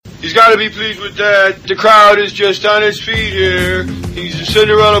He's got to be pleased with that. The crowd is just on its feet here. He's a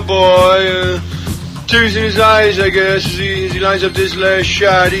Cinderella boy. Tears in his eyes, I guess, as he lines up this last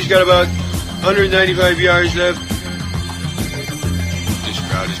shot. He's got about 195 yards left. This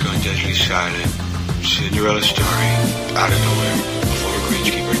crowd is going deadly silent. Cinderella story, out of nowhere. A former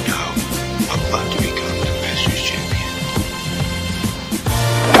greenskeeper now about to become the Masters champion.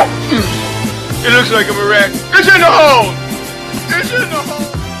 It looks like a wreck. It's in the hole! It's in the hole!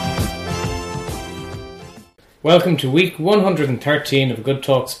 Welcome to week 113 of Good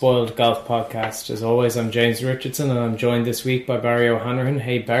Talk Spoiled Golf Podcast. As always, I'm James Richardson and I'm joined this week by Barry O'Hanrahan.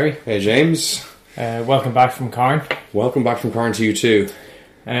 Hey Barry. Hey James. Welcome back from Carn. Welcome back from Carn to you too.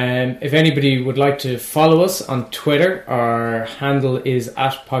 If anybody would like to follow us on Twitter, our handle is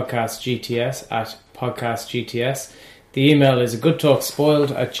 @podcastgts. The email is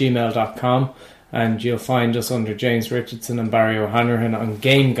goodtalkspoiled@gmail.com, and you'll find us under James Richardson and Barry O'Hanrahan on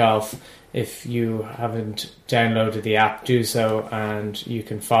Game Golf. If you haven't downloaded the app, do so, and you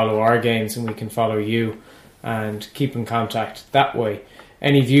can follow our games and we can follow you and keep in contact that way.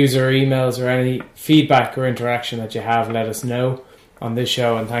 Any views or emails or any feedback or interaction that you have, let us know on this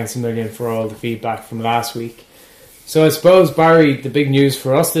show, and thanks a million for all the feedback from last week. So I suppose, Barry, the big news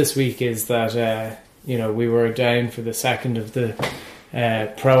for us this week is that we were down for the second of the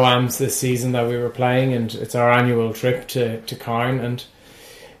Pro-Ams this season that we were playing, and it's our annual trip to Carn. And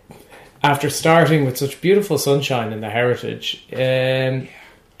after starting with such beautiful sunshine in the Heritage, 2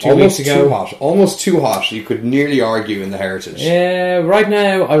 weeks ago... Almost too hot. You could nearly argue in the Heritage. Right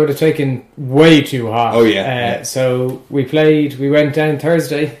now I would have taken way too hot. Oh yeah. So we went down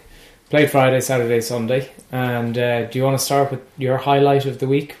Thursday, played Friday, Saturday, Sunday. And do you want to start with your highlight of the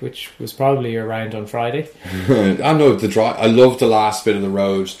week, which was probably your round on Friday? I know I love the last bit of the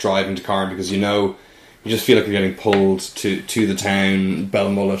road driving to Carn, because you just feel like you're getting pulled to the town,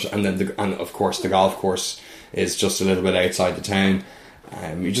 Belmullet, and then of course the golf course is just a little bit outside the town.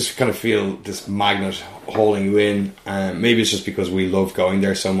 You just kind of feel this magnet hauling you in. Maybe it's just because we love going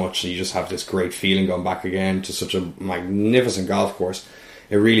there so much, and you just have this great feeling going back again to such a magnificent golf course.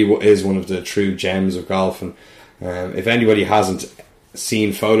 It really is one of the true gems of golf, and if anybody hasn't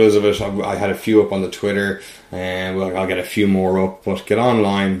seen photos of it, I had a few up on the Twitter, and I'll get a few more up, but get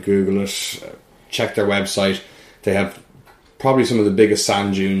online, Google it, check their website. They have probably some of the biggest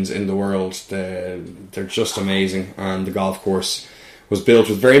sand dunes in the world. They're just amazing, and the golf course was built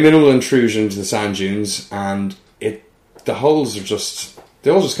with very minimal intrusion to the sand dunes, and the holes they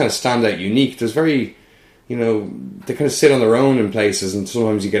all just kind of stand out unique. There's very, they kind of sit on their own in places, and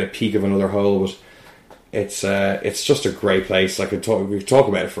sometimes you get a peek of another hole, but it's just a great place. We could talk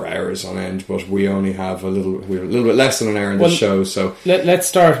about it for hours on end, but we only have we're a little bit less than an hour in this show. So let's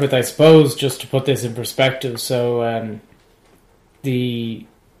start with, I suppose, just to put this in perspective. So the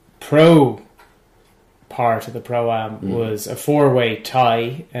pro part of the Pro-Am was a 4-way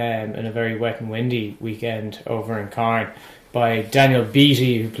tie in a very wet and windy weekend over in Carn by Daniel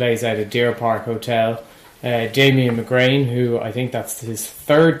Beattie, who plays out at Deer Park Hotel, Damien McGrain, who I think that's his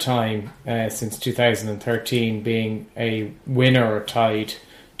third time since 2013 being a winner or tied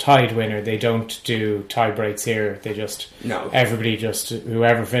winner. They don't do tie breaks here. They just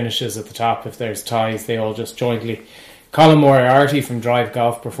whoever finishes at the top, if there's ties, they all just jointly. Colin Moriarty from Drive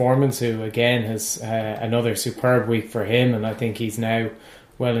Golf Performance, who again has another superb week for him, and I think he's now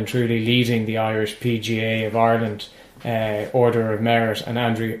well and truly leading the Irish PGA of Ireland Order of Merit, and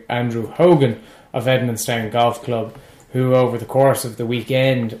Andrew Hogan of Edmondstown Golf Club, who over the course of the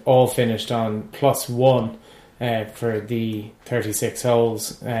weekend all finished on +1 for the 36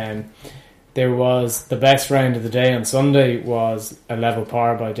 holes. There was the best round of the day on Sunday was a level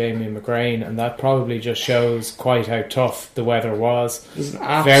par by Damien McGrain, and that probably just shows quite how tough the weather was. It was an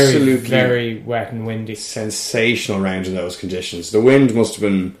absolutely very wet and windy. Sensational round in those conditions. The wind must have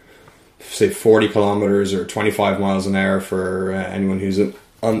been, say, 40 kilometres or 25 miles an hour for anyone who's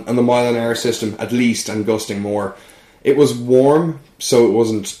on the mile an hour system, at least, and gusting more. It was warm, so it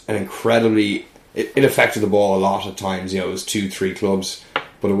wasn't an incredibly... It affected the ball a lot at times. It was 2-3 clubs.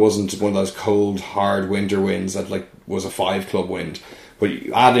 But it wasn't one of those cold, hard winter winds that was a 5-club wind. But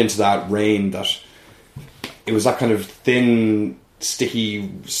you add into that rain that it was that kind of thin,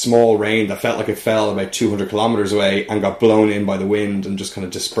 sticky, small rain that felt like it fell about 200 kilometres away and got blown in by the wind and just kind of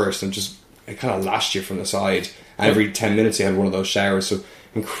dispersed, and it kind of lashed you from the side. And every 10 minutes you had one of those showers. So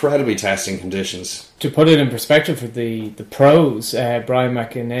incredibly testing conditions. To put it in perspective for the pros, Brian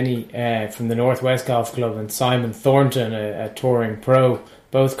McEnany from the Northwest Golf Club and Simon Thornton, a touring pro,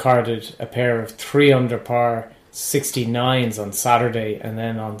 both carded a pair of 3 under par 69s on Saturday, and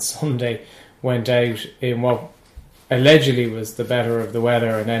then on Sunday went out in what allegedly was the better of the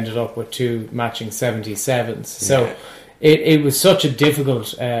weather and ended up with 2 matching 77s. So it was such a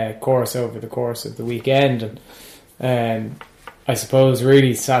difficult course over the course of the weekend, and I suppose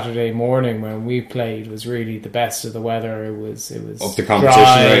really Saturday morning when we played was really the best of the weather. It was of the competition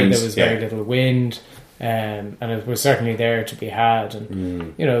dry, rounds, there was very little wind, and it was certainly there to be had.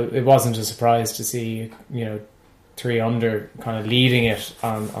 And it wasn't a surprise to see 3 under kind of leading it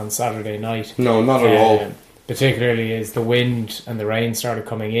on Saturday night. No, not at all. Particularly as the wind and the rain started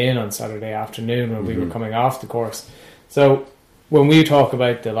coming in on Saturday afternoon when we were coming off the course. So when we talk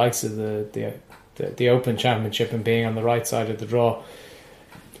about the likes of the Open Championship and being on the right side of the draw,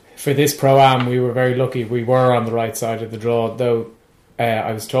 for this Pro-Am we were very lucky we were on the right side of the draw, though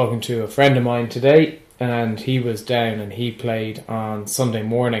I was talking to a friend of mine today and he was down and he played on Sunday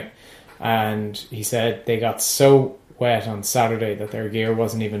morning, and he said they got so wet on Saturday that their gear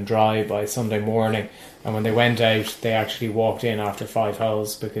wasn't even dry by Sunday morning, and when they went out they actually walked in after 5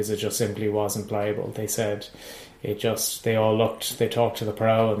 holes because it just simply wasn't playable. They said they talked to the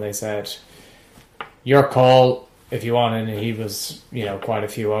pro and they said, your call if you want in. And he was quite a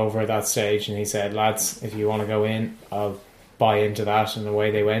few over at that stage, and he said, lads, if you want to go in, I'll buy into that. And away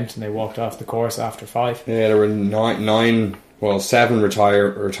they went, and they walked off the course after 5. Yeah, there were 7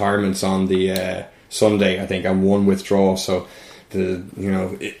 retirements on the Sunday, I think, and 1 withdrawal. So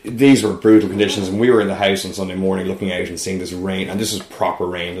these were brutal conditions, and we were in the house on Sunday morning looking out and seeing this rain, and this was proper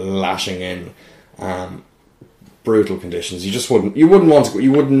rain lashing in. Brutal conditions. You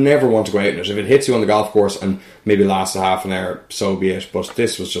would never want to go out in it. If it hits you on the golf course and maybe lasts a half an hour, so be it. But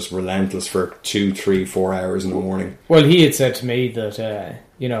this was just relentless for 2, 3, 4 hours in the morning. Well, he had said to me that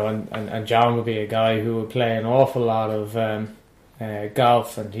and John would be a guy who would play an awful lot of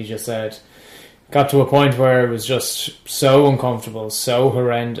golf, and he just said got to a point where it was just so uncomfortable, so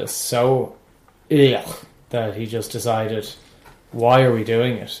horrendous, so ugh, that he just decided, why are we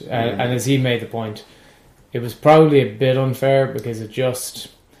doing it? And as he made the point, it was probably a bit unfair because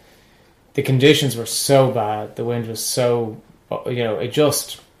the conditions were so bad, the wind was so,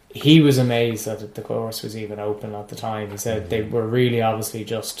 he was amazed that the course was even open at the time. He said they were really obviously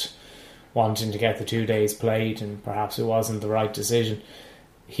just wanting to get the 2 days played, and perhaps it wasn't the right decision.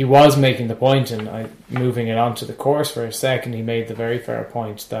 He was making the point, and moving it onto the course for a second, he made the very fair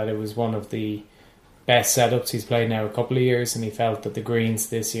point that it was one of the best setups he's played now a couple of years, and he felt that the greens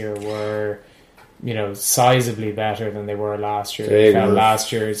this year were sizably better than they were last year. He felt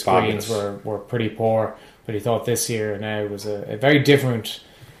last year's greens were pretty poor, but he thought this year now was a very different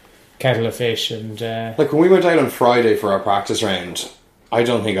kettle of fish. And like when we went out on Friday for our practice round, I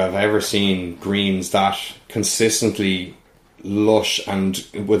don't think I've ever seen greens that consistently lush and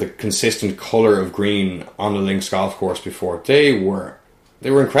with a consistent colour of green on the links golf course before. They were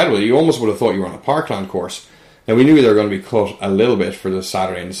incredible. You almost would have thought you were on a parkland course. Now we knew they were going to be cut a little bit for the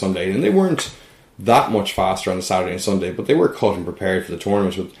Saturday and the Sunday, and they weren't that much faster on the Saturday and Sunday, but they were cut and prepared for the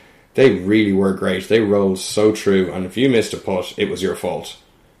tournament. But they really were great. They rolled so true, and if you missed a putt, it was your fault,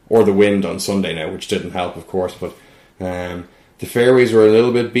 or the wind on Sunday now, which didn't help, of course. But the fairways were a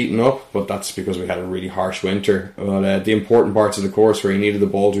little bit beaten up, but that's because we had a really harsh winter. But the important parts of the course where you needed the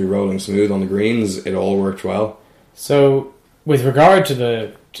ball to be rolling smooth on the greens, it all worked well. So, with regard to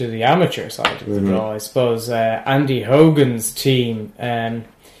the amateur side of the draw, I suppose Andy Hogan's team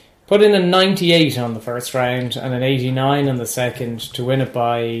put in a 98 on the first round and an 89 on the second to win it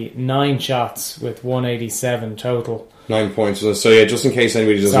by 9 shots with 187 total. 9 points. So yeah, just in case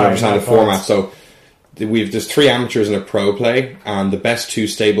anybody doesn't understand the format, so there's 3 amateurs in a pro play, and the best 2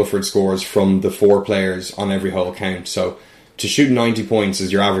 Stableford scores from the 4 players on every hole count. So to shoot 90 points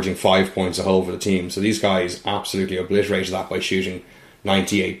is you're averaging 5 points a hole for the team. So these guys absolutely obliterated that by shooting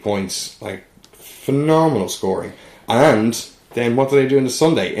 98 points. Like, phenomenal scoring. And then what did they do on the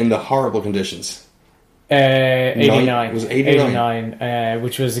Sunday in the horrible conditions? 89. It was 89. 89,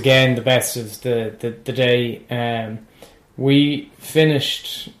 which was again the best of the day. We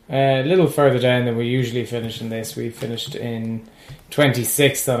finished a little further down than we usually finish in this. We finished in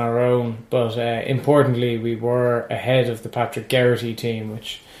 26th on our own, but importantly we were ahead of the Patrick Geraghty team,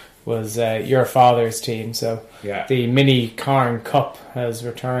 which was your father's team. So the mini Carn Cup has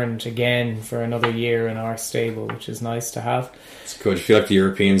returned again for another year in our stable, which is nice to have. It's good. I feel like the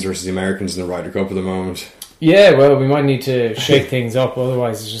Europeans versus the Americans in the Ryder Cup at the moment. Yeah, well, we might need to shake things up,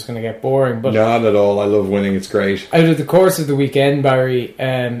 otherwise it's just going to get boring. But not at all. I love winning. It's great. Out of the course of the weekend, Barry,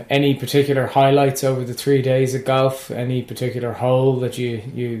 any particular highlights over the 3 days of golf? Any particular hole that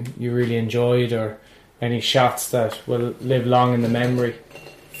you really enjoyed, or any shots that will live long in the memory?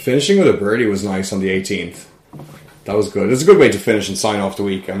 Finishing with a birdie was nice on the 18th. That was good. It's a good way to finish and sign off the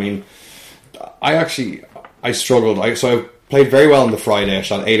week. I mean, I struggled. So I played very well on the Friday. I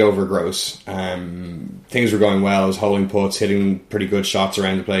shot 8 over gross. Things were going well. I was holding putts, hitting pretty good shots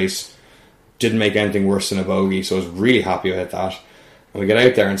around the place. Didn't make anything worse than a bogey, so I was really happy about that. And we get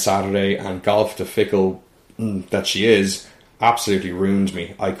out there on Saturday, and golf, the fickle that she is, absolutely ruined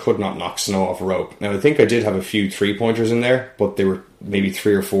me. I could not knock snow off a rope. Now, I think I did have a few 3-pointers in there, but they were maybe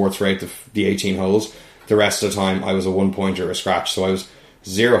 3 or 4 throughout the 18 holes. The rest of the time, I was a 1-pointer or a scratch, so I was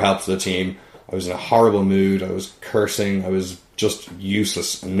zero help to the team. I was in a horrible mood. I was cursing. I was just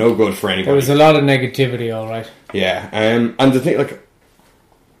useless and no good for anybody. There was a lot of negativity, all right. Yeah, and the thing, like,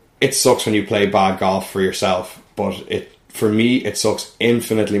 it sucks when you play bad golf for yourself, but for me, it sucks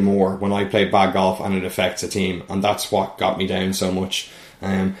infinitely more when I play bad golf and it affects a team, and that's what got me down so much.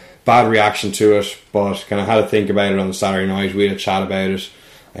 Bad reaction to it, but kind of had to think about it on the Saturday night. We had a chat about it.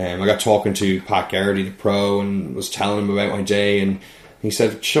 I got talking to Pat Garrity, the pro, and was telling him about my day, and he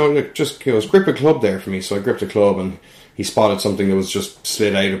said, look, just grip a club there for me. So I gripped a club, and he spotted something that was just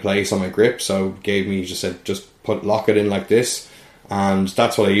slid out of place on my grip, so he just said, just lock it in like this, and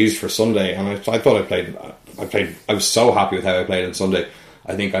that's what I used for Sunday. And I thought I was so happy with how I played on Sunday.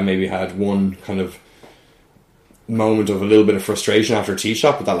 I think I maybe had one kind of moment of a little bit of frustration after a tee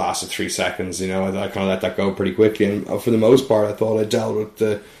shot, but that lasted 3 seconds. I kind of let that go pretty quickly, and for the most part I thought I dealt with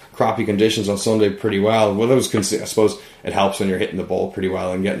the crappy conditions on Sunday pretty well. I suppose it helps when you're hitting the ball pretty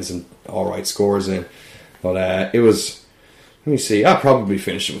well and getting some alright scores in, but it was, let me see, I'll probably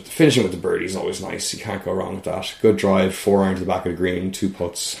finishing with the birdie is always nice. You can't go wrong with that. Good drive, 4 iron to the back of the green, 2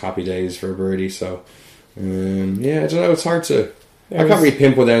 putts, happy days for a birdie. So I don't know, it's hard to, I can't really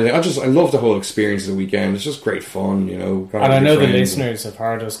pinpoint anything. I love the whole experience of the weekend. It's just great fun, And I know the listeners have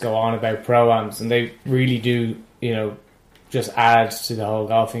heard us go on about pro-ams, and they really do, just add to the whole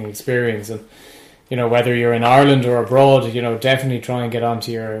golfing experience. And whether you're in Ireland or abroad, definitely try and get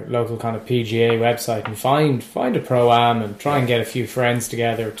onto your local kind of PGA website and find a pro-am and try and get a few friends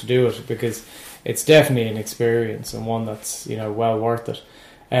together to do it, because it's definitely an experience and one that's well worth it.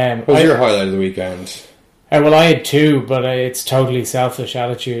 What was your highlight of the weekend? Well, I had 2, but it's totally selfish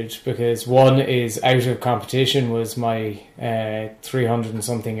attitude, because one is out of competition was my 300 and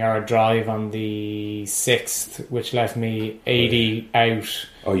something yard drive on the 6th, which left me 80 out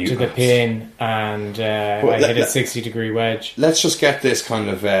to the pin, and I hit a 60-degree wedge. Let's just get this kind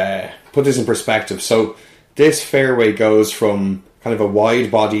of put this in perspective. So this fairway goes from kind of a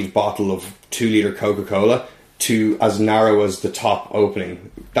wide-bodied bottle of 2-litre Coca-Cola to as narrow as the top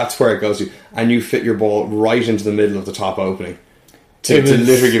opening. That's where it goes to. And you fit your ball right into the middle of the top opening to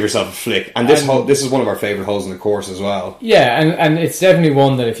literally give yourself a flick. And this is one of our favourite holes in the course as well. Yeah, and it's definitely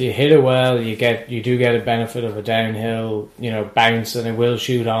one that if you hit it well, you do get a benefit of a downhill, bounce, and it will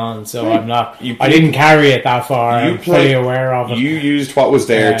shoot on. So I didn't carry it that far. I'm fully aware of it. You used what was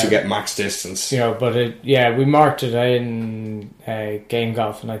there to get max distance. But we marked it in Game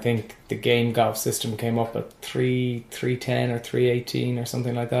Golf, and I think the Game Golf system came up at 310 or 318 or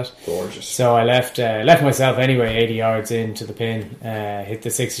something like that. Gorgeous. So I left myself anyway 80 yards into the pin, hit the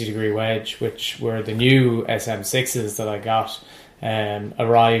 60-degree wedge, which were the new SM6s that I got.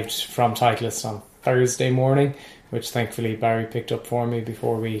 Arrived from Titleist on Thursday morning, which thankfully Barry picked up for me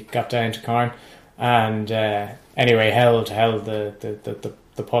before we got down to Carn, and anyway held the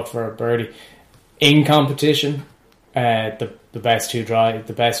putt for a birdie in competition. The best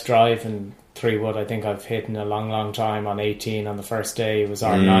drive and 3-wood I think I've hit in a long time on 18 on the first day. It was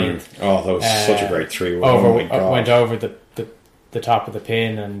our 9th. Oh, that was such a great 3-wood. Went over the top of the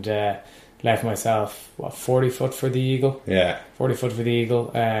pin and left myself 40 foot for the eagle. Yeah, 40 foot for the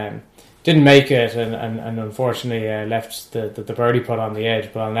eagle. Didn't make it, and unfortunately left the birdie putt on the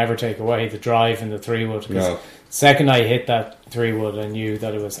edge. But I'll never take away the drive in the 3-wood, because the second I hit that 3-wood, I knew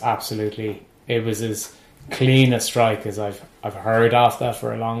that it was as clean a strike as I've heard off that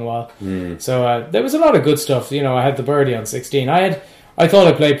for a long while. So there was a lot of good stuff. I had the birdie on 16. I thought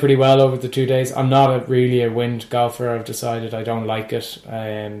I played pretty well over the 2 days. I'm not really a wind golfer. I've decided I don't like it.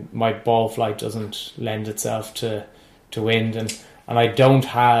 My ball flight doesn't lend itself to wind, and I don't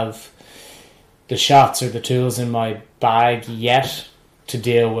have the shots or the tools in my bag yet to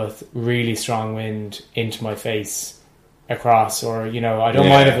deal with really strong wind into my face across, or I don't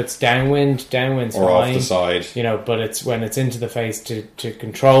mind if it's downwind's or fine, off the side, but it's when it's into the face to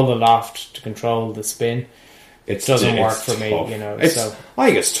control the loft, to control the spin. It doesn't work for me, So I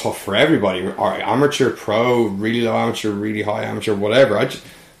think it's tough for everybody. Amateur, pro, really low amateur, really high amateur, whatever.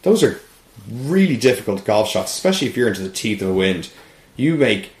 Those are really difficult golf shots, especially if you're into the teeth of the wind. You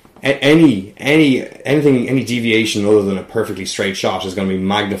make any deviation other than a perfectly straight shot is going to be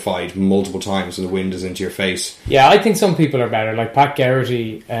magnified multiple times when the wind is into your face. Yeah, I think some people are better. Like Pat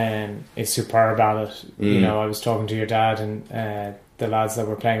Geraghty is superb at it. You know, I was talking to your dad and the lads that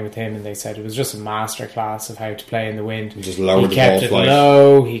were playing with him, and they said it was just a masterclass of how to play in the wind. He just lowered the kept ball it flight.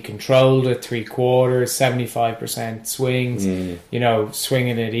 low. He controlled it 3/4, 75% swings. You know,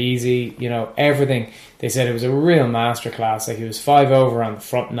 swinging it easy. You know, everything. They said it was a real masterclass. Like he was 5 over on the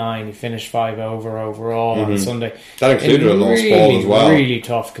front 9. He finished 5 over overall on Sunday. That included a lost ball as well. Really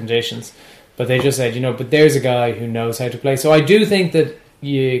tough conditions. But they just said, you know, but there's a guy who knows how to play. So I do think that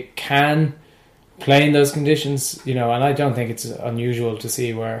you can play in those conditions, you know, and I don't think it's unusual to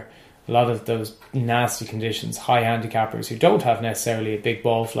see where a lot of those nasty conditions, high handicappers who don't have necessarily a big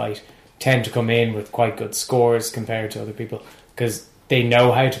ball flight tend to come in with quite good scores compared to other people because they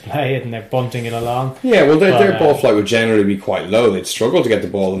know how to play it and they're bunting it along. Yeah, well, their ball flight would generally be quite low. They'd struggle to get the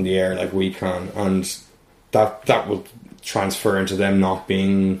ball in the air like we can, and that will transfer into them not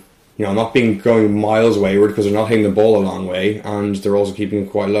being going miles wayward because they're not hitting the ball a long way, and they're also keeping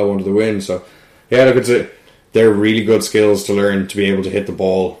it quite low under the wind. So, yeah, look, they're really good skills to learn to be able to hit the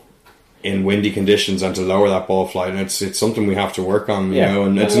ball in windy conditions and to lower that ball flight, and it's something we have to work on, you know,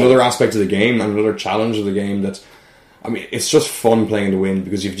 and it's another aspect of the game and another challenge of the game that's, I mean, it's just fun playing in the wind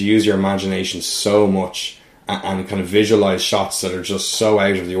because you have to use your imagination so much and kind of visualize shots that are just so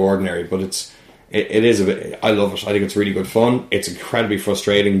out of the ordinary, but it is a bit, I love it. I think it's really good fun. It's incredibly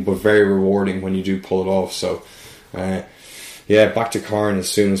frustrating but very rewarding when you do pull it off. So back to Carn as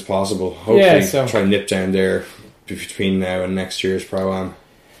soon as possible. Hopefully try and nip down there between now and next year's Pro-Am.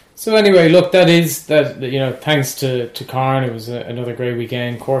 So anyway, look, you know, thanks to Carn, it was another great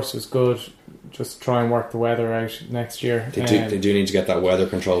weekend. Course was good. Just try and work the weather out next year. They do need to get that weather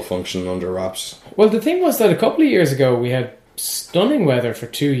control function under wraps. Well, the thing was that a couple of years ago we had stunning weather for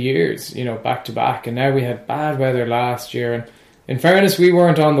 2 years, you know, back to back, and now we had bad weather last year. And in fairness, we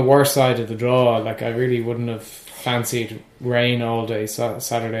weren't on the worst side of the draw. Like, I really wouldn't have fancied rain all day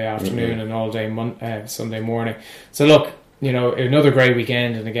Saturday afternoon and all day Sunday morning. So look, you know, another great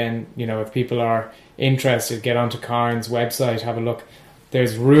weekend. And again, you know, if people are interested, get onto Carn's website, have a look.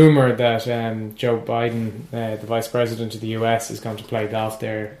 There's rumour that Joe Biden, the Vice President of the US, is going to play golf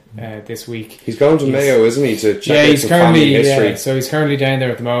there this week. He's going to Mayo, isn't he, to check out some family history? Yeah, so he's currently down there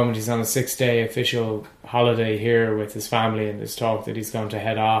at the moment. He's on a 6-day official holiday here with his family, and there's talk that he's going to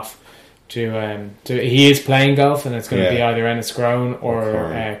head off to he is playing golf, and it's going to be either Enniscrone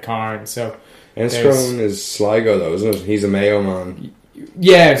or Carn. So Enniscrone is Sligo, though, isn't it? He's a Mayo man.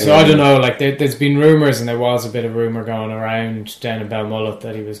 Yeah, so I don't know, like there's been rumours, and there was a bit of rumour going around down in Belmullet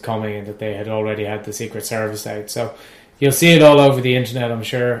that he was coming and that they had already had the Secret Service out. So you'll see it all over the internet, I'm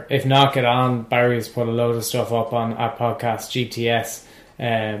sure. If not, get on. Barry's put a load of stuff up on at Podcast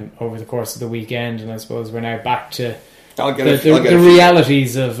GTS over the course of the weekend, and I suppose we're now back to the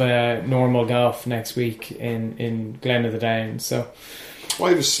realities of normal golf next week in Glen of the Downs. So I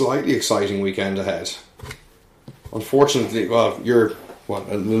have a slightly exciting weekend ahead. Unfortunately, well, you're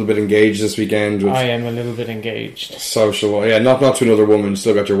a little bit engaged this weekend. I am a little bit engaged. Social, yeah, not to another woman.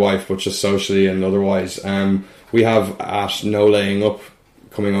 Still got your wife, but just socially and otherwise. We have at No Laying Up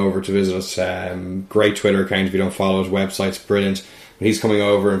coming over to visit us. Great Twitter account. If you don't follow his website's brilliant. But he's coming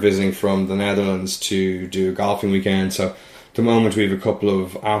over and visiting from the Netherlands to do a golfing weekend. So at the moment we have a couple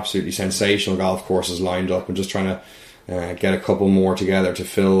of absolutely sensational golf courses lined up, and just trying to get a couple more together to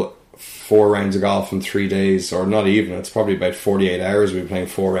fill 4 rounds of golf in 3 days, or not even. It's probably about 48 hours. We've been playing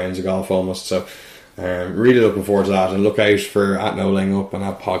 4 rounds of golf almost. So really looking forward to that, and look out for at No Laying Up and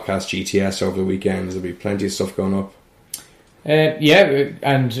at Podcast GTS over the weekend. There'll be plenty of stuff going up.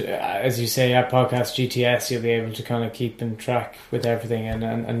 And as you say, at Podcast GTS you'll be able to kind of keep in track with everything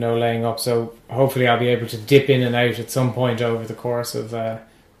and No Laying Up. So hopefully I'll be able to dip in and out at some point over the course of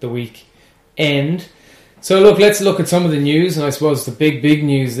the week end. So look, let's look at some of the news, and I suppose the big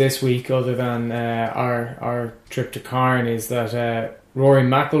news this week, other than our trip to Carn, is that Rory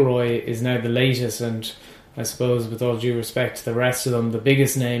McIlroy is now the latest, and I suppose with all due respect to the rest of them, the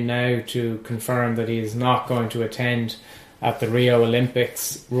biggest name now to confirm that he is not going to attend at the Rio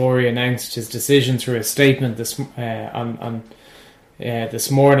Olympics. Rory announced his decision through a statement this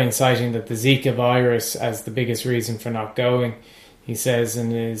morning, citing that the Zika virus as the biggest reason for not going. He says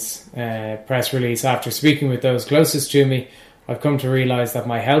in his press release, after speaking with those closest to me, I've come to realise that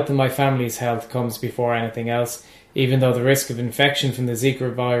my health and my family's health comes before anything else. Even though the risk of infection from the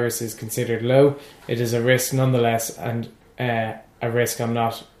Zika virus is considered low, it is a risk nonetheless, and a risk I'm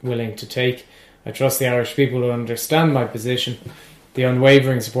not willing to take. I trust the Irish people will understand my position. The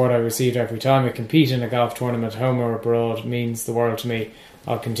unwavering support I received every time I compete in a golf tournament, home or abroad, means the world to me.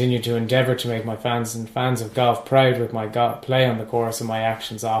 I'll continue to endeavour to make my fans and fans of golf proud with my play on the course and my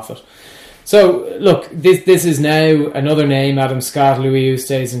actions off it. So, look, this is now another name, Adam Scott, Louis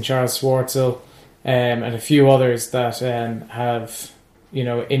Oosthuizen and Charles Schwartzel, and a few others that have,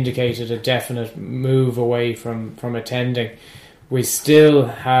 indicated a definite move away from attending. We still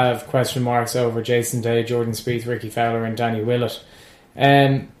have question marks over Jason Day, Jordan Spieth, Ricky Fowler and Danny Willett.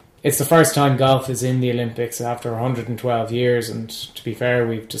 It's the first time golf is in the Olympics after 112 years, and to be fair,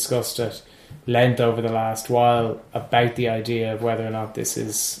 we've discussed at length over the last while about the idea of whether or not this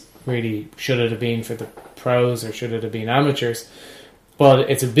is really, should it have been for the pros or should it have been amateurs. But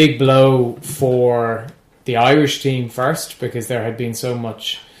it's a big blow for the Irish team first, because there had been so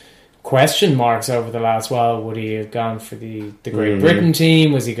much question marks over the last while. Would he have gone for the Great Britain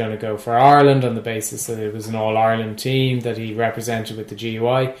team? Was he going to go for Ireland on the basis that it was an All-Ireland team that he represented with the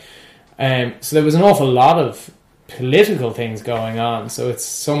GUI? So there was an awful lot of political things going on. So it's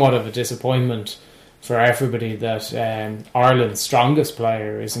somewhat of a disappointment for everybody that Ireland's strongest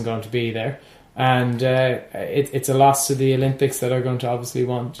player isn't going to be there. And it's a loss to the Olympics that are going to obviously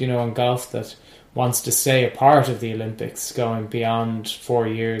want, in golf, that wants to stay a part of the Olympics going beyond 4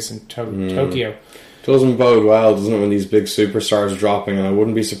 years in Tokyo. Doesn't bode well, doesn't it, when these big superstars are dropping? And I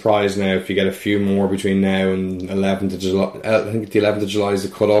wouldn't be surprised now if you get a few more between now and 11th of July. I think the 11th of July is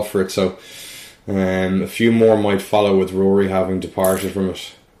the cut-off for it, so a few more might follow with Rory having departed from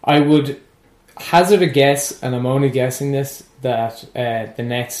it. I would hazard a guess, and I'm only guessing this, that the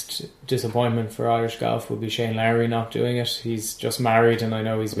next disappointment for Irish golf will be Shane Lowry not doing it. He's just married, and I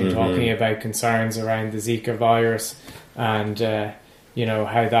know he's been talking about concerns around the Zika virus and how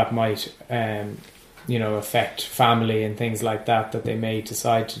that might affect family and things like that they may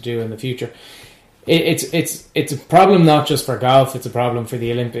decide to do in the future. It's a problem not just for golf, it's a problem for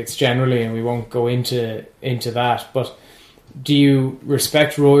the Olympics generally, and we won't go into that. But do you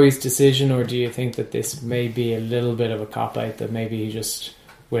respect Rory's decision, or do you think that this may be a little bit of a cop-out, that maybe he just,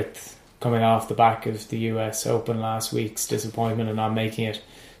 with coming off the back of the US Open last week's disappointment and not making it,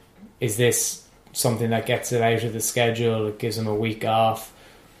 is this something that gets it out of the schedule, it gives him a week off,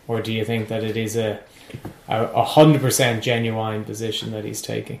 or do you think that it is a 100% genuine position that he's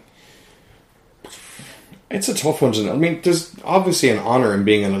taking? It's a tough one, isn't it? I mean, there's obviously an honour in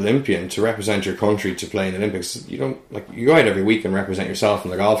being an Olympian, to represent your country, to play in the Olympics. You don't, you go out every week and represent yourself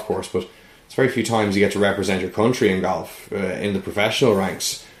on the golf course, but it's very few times you get to represent your country in golf in the professional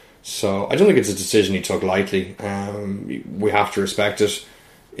ranks. So I don't think it's a decision he took lightly. We have to respect it.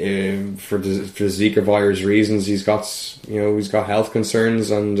 For the Zika virus reasons, he's got health concerns,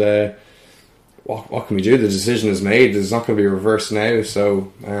 and what can we do? The decision is made. There's not going to be a reverse now.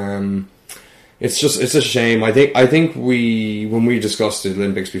 So it's a shame. I think when we discussed the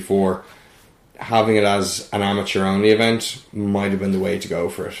Olympics before, having it as an amateur only event might have been the way to go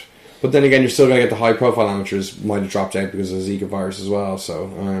for it. But then again, you're still going to get the high profile amateurs might have dropped out because of the Zika virus as well.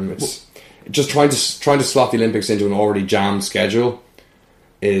 So it's just trying to slot the Olympics into an already jammed schedule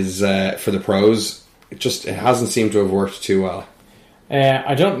is for the pros. It hasn't seemed to have worked too well.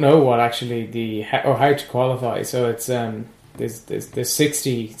 I don't know what actually how to qualify. So it's there's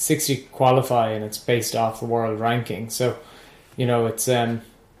 60 qualify, and it's based off the world ranking. So it's going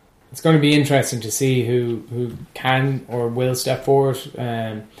to be interesting to see who can or will step forward.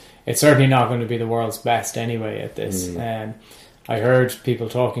 It's certainly not going to be the world's best anyway at this. I heard people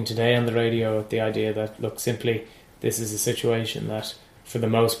talking today on the radio at the idea that, look, simply this is a situation that, for the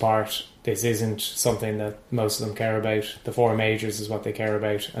most part, this isn't something that most of them care about. The four majors is what they care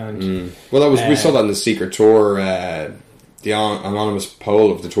about. And well, we saw that in the Secret Tour, the anonymous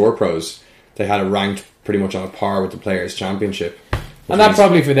poll of the Tour pros. They had it ranked pretty much on a par with the Players' Championship. And that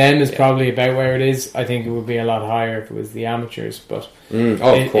probably for them is probably about where it is. I think it would be a lot higher if it was the amateurs, but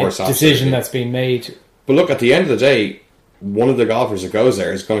of course, it's a decision that's been made. But look, at the end of the day, one of the golfers that goes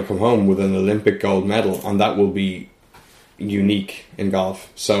there is going to come home with an Olympic gold medal, and that will be unique in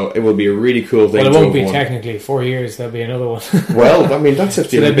golf. So it will be a really cool thing. Well, it won't be technically 4 years. There'll be another one. Well, I mean, that's if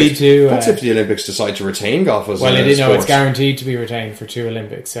the so Olympics. That's if the Olympics decide to retain golf as well. Sport. It's guaranteed to be retained for 2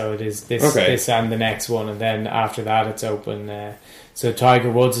 Olympics. So it is this and the next one, and then after that, it's open. So Tiger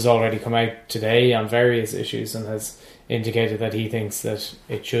Woods has already come out today on various issues and has indicated that he thinks that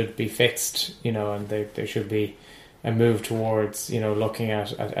it should be fixed. And there should be a move towards looking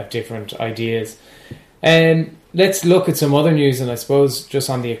at different ideas. Let's look at some other news, and I suppose just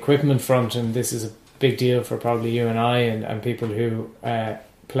on the equipment front, and this is a big deal for probably you and I and people who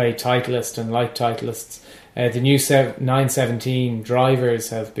play Titleist and like Titleists. The new 917 drivers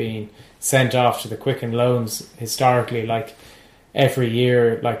have been sent off to the Quicken Loans. Historically, like every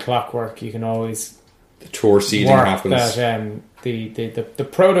year, like clockwork, you can always the tour seeding happens. That the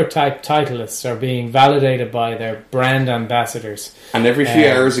prototype titleists are being validated by their brand ambassadors. And every few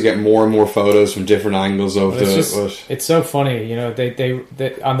hours, you get more and more photos from different angles of It's so funny, you know. They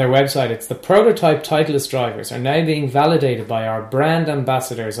on their website, it's the prototype Titleist drivers are now being validated by our brand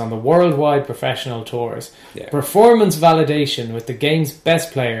ambassadors on the worldwide professional tours. Yeah. Performance validation with the game's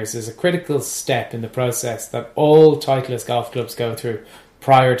best players is a critical step in the process that all Titleist golf clubs go through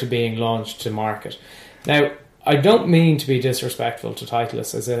prior to being launched to market. Now, I don't mean to be disrespectful to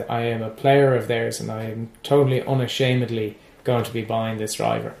Titleist, as I am a player of theirs and I am totally unashamedly going to be buying this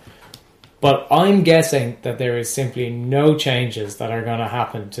driver. But I'm guessing that there is simply no changes that are going to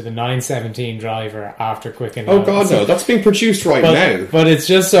happen to the 917 driver after Quicken. Oh God, no! That's being produced now. But it's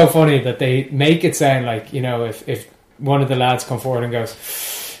just so funny that they make it sound like, you know, if one of the lads come forward and goes,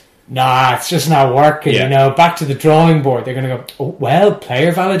 nah, it's just not working, you know, back to the drawing board, they're going to go, oh, well,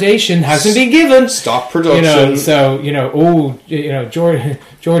 player validation hasn't been given. Stop production. You know, so, you know, Jordan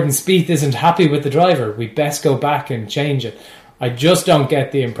Spieth isn't happy with the driver. We best go back and change it. I just don't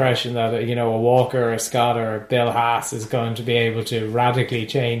get the impression that, you know, a Walker or a Scott or a Bill Haas is going to be able to radically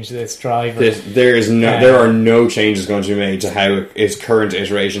change this driver. There are no changes going to be made to how its current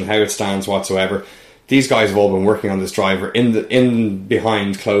iteration, how it stands whatsoever. These guys have all been working on this driver in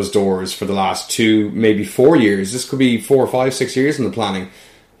behind closed doors for the last 2, maybe 4 years. This could be 4, 5, 6 years in the planning.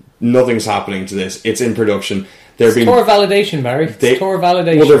 Nothing's happening to this. It's in production. Tour validation, Barry. Tour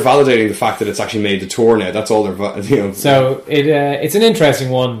validation. Well, they're validating the fact that it's actually made the tour now. That's all they're, you know. So it's an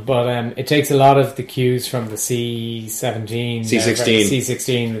interesting one, but it takes a lot of the cues from the C16,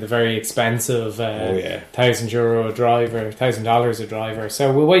 C16 with a very expensive €1,000 a driver, $1,000 a driver.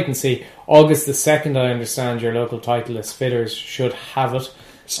 So we'll wait and see. August the 2nd, I understand your local Titleist fitters should have it.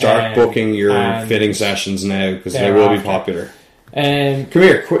 Start booking your fitting sessions now because they will be popular. Come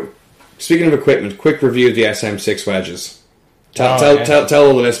here, quick. Speaking of equipment, quick review of the SM6 wedges. Tell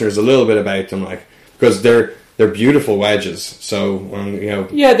all the listeners a little bit about them, like, because they're beautiful wedges. So you know,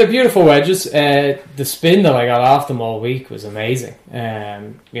 yeah, they're beautiful wedges. The spin that I got off them all week was amazing.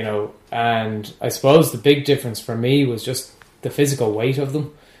 You know, and I suppose the big difference for me was just the physical weight of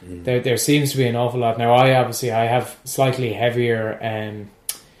them. There seems to be an awful lot now. I have slightly heavier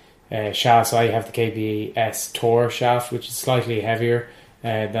shafts. I have the KBS Tour shaft, which is slightly heavier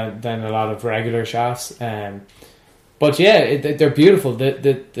than a lot of regular shafts. But yeah, they're beautiful.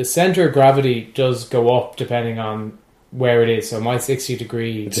 The center of gravity does go up depending on where it is. So my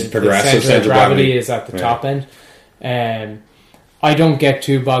 60-degree, the center of gravity is at the top end. I don't get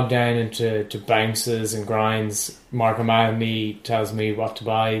too bogged down into bounces and grinds. Mark O'Mahony tells me what to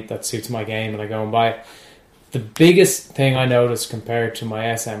buy that suits my game, and I go and buy it. The biggest thing I noticed compared to my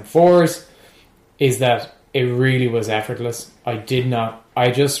SM4s is that it really was effortless.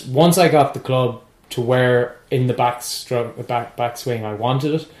 Once I got the club to where in the backswing I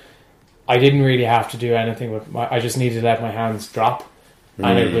wanted it, I didn't really have to do anything I just needed to let my hands drop,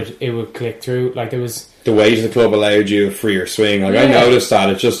 and it would click through. Like, there was the weight of the club allowed you a freer swing. Like, I noticed that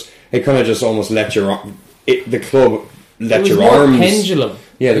it kind of just almost let the club let your arms pendulum.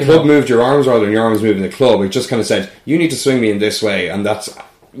 Yeah, the club moved your arms rather than your arms moving the club. It just kind of said, you need to swing me in this way, and that's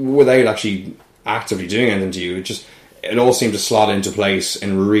without actually actively doing anything to you. It all seemed to slot into place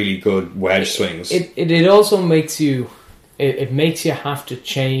in really good wedge swings. It also makes you have to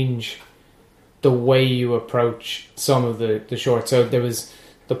change the way you approach some of the shorts. So there was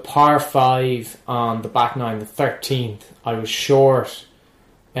the par 5 on the back 9, the 13th. I was short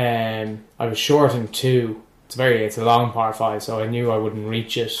in 2. It's a long par 5, so I knew I wouldn't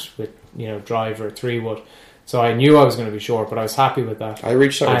reach it with, you know, driver 3 wood. So I knew I was going to be short, but I was happy with that. I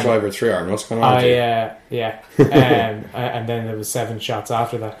reached out with driver 3 iron. What's going on? And then there was 7 shots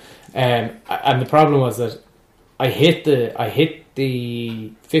after that. And the problem was that I hit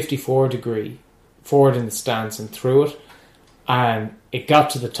the 54 degree forward in the stance and threw it, and it got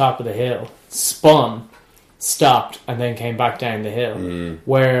to the top of the hill, spun, stopped, and then came back down the hill.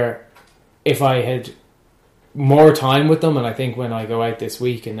 Where if I had more time with them, and I think when I go out this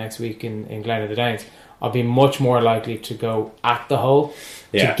week and next week in Glen of the Downs, I'll be much more likely to go at the hole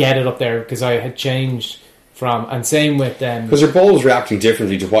to get it up there, because I had changed from, and same with them. Because your ball is reacting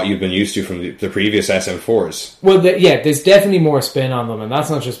differently to what you've been used to from the previous SM4s. Well, there's definitely more spin on them, and that's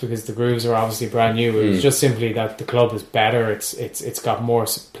not just because the grooves are obviously brand new. It's just simply that the club is better. It's got more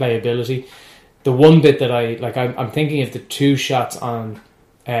playability. The one bit that I'm thinking of the 2 shots on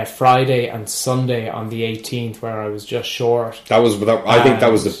Friday and Sunday on the 18th where I was just short. I think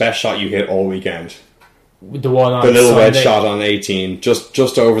that was the best shot you hit all weekend. The one on the little Sunday, wedge shot on 18,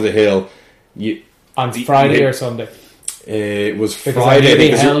 just over the hill. On Friday or Sunday? It was because Friday. I really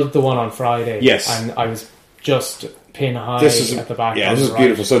held the one on Friday. Yes, and I was just pin high This is at the back. Yeah, on this the is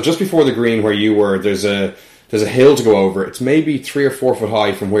beautiful. right. So just before the green where you were, there's a hill to go over. It's maybe 3 or 4 foot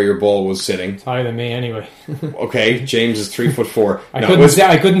high from where your ball was sitting. It's higher than me anyway. Okay, James is 3'4".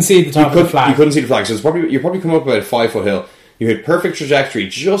 I couldn't see the top of the flag. You couldn't see the flag, so you probably come up about a 5 foot hill. You hit perfect trajectory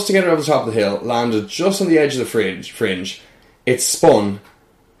just to get it over the top of the hill, landed just on the edge of the fringe. It spun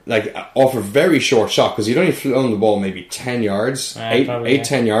like off a very short shot because you'd only flown the ball maybe 10 yards,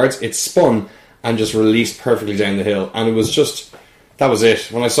 10 yards. It spun and just released perfectly down the hill, and it was just, that was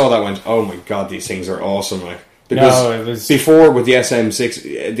it. When I saw that, I went, oh my god, these things are awesome. Like, because it was before with the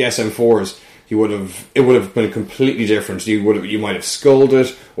SM6, the SM4s, it would have been completely different. You might have sculled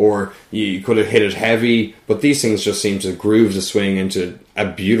it, or you could have hit it heavy. But these things just seem to groove the swing into a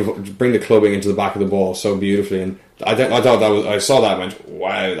beautiful, bring the clubbing into the back of the ball so beautifully. And I thought I saw that and went,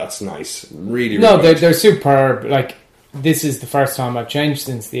 wow, that's nice. Really, really they're superb. Like, this is the first time I've changed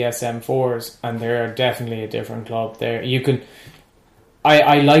since the SM4s, and they're definitely a different club. There, you can.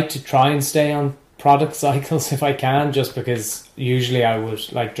 I like to try and stay on product cycles if I can, just because usually I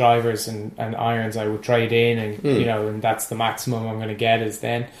would, like drivers and irons, I would trade in, and and that's the maximum I'm going to get is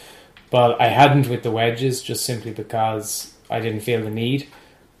then. But I hadn't with the wedges, just simply because I didn't feel the need.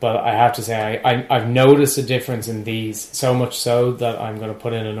 But I have to say, I've noticed a difference in these, so much so that I'm going to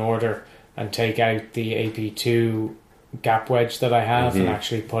put in an order and take out the AP2 gap wedge that I have and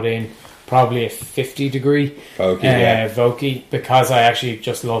actually put in probably a 50 degree Vokey, because I actually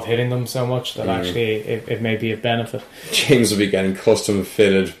just love hitting them so much that actually it may be a benefit. James will be getting custom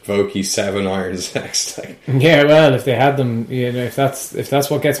fitted Vokey 7 irons next time. Yeah, well, if they had them, if that's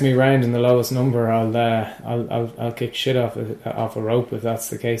what gets me round in the lowest number, I'll kick shit off a rope if that's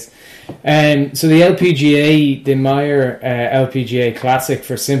the case. So the LPGA, the Meyer LPGA Classic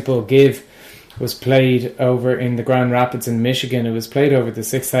for Simple Give, was played over in the Grand Rapids in Michigan. It was played over the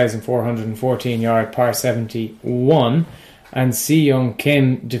 6,414 yard par 71, and Si Young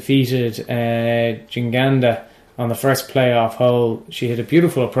Kim defeated Jinganda on the first playoff hole. She hit a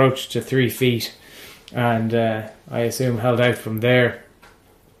beautiful approach to 3 feet, and I assume held out from there.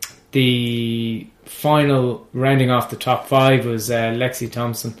 The final, rounding off the top 5, was Lexi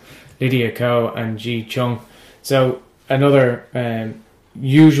Thompson, Lydia Ko, and Ji Chung. So another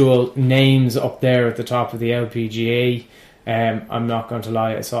usual names up there at the top of the LPGA. I'm not going to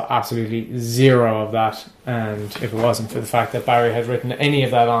lie, I saw absolutely zero of that, and if it wasn't for the fact that Barry had written any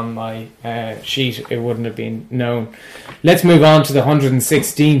of that on my sheet, it wouldn't have been known. Let's move on to the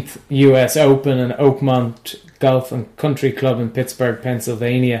 116th US Open and Oakmont Golf and Country Club in Pittsburgh,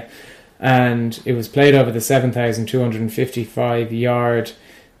 Pennsylvania, and it was played over the 7,255 yard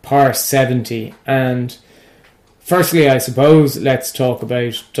par 70. And firstly, I suppose let's talk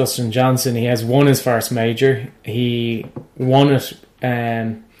about Dustin Johnson. He has won his first major. He won it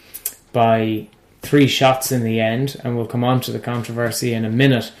by 3 shots in the end, and we'll come on to the controversy in a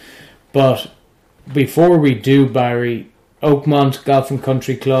minute. But before we do, Barry, Oakmont Golf and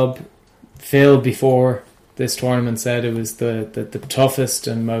Country Club, Phil before this tournament said it was the toughest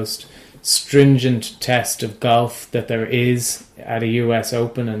and most stringent test of golf that there is at a US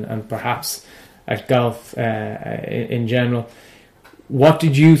Open and perhaps at golf in general. What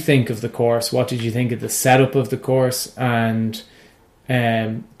did you think of the course? What did you think of the setup of the course? And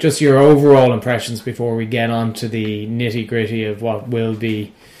just your overall impressions before we get on to the nitty-gritty of what will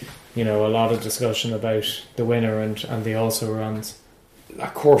be, a lot of discussion about the winner and the also runs.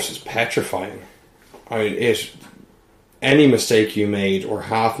 That course is petrifying. I mean, any mistake you made or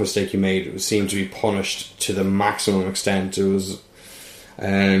half mistake you made, it seemed to be punished to the maximum extent. It was...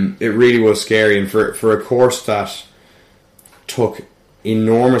 it really was scary, and for a course that took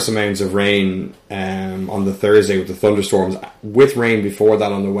enormous amounts of rain on the Thursday with the thunderstorms, with rain before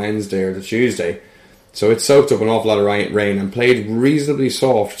that on the Wednesday or the Tuesday, so it soaked up an awful lot of rain and played reasonably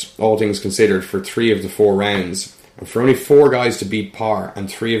soft, all things considered, for 3 of the 4 rounds, and for only 4 guys to beat par and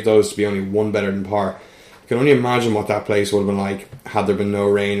 3 of those to be only 1 better than par. You can only imagine what that place would have been like had there been no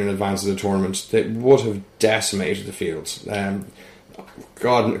rain in advance of the tournament. It would have decimated the fields.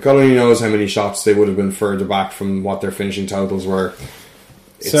 God only knows how many shots they would have been further back from what their finishing totals were.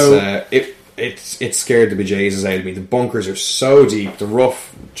 It scared the bejesus out of me. The bunkers are so deep. The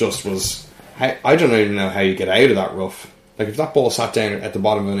rough just was... I don't even know how you get out of that rough. Like, if that ball sat down at the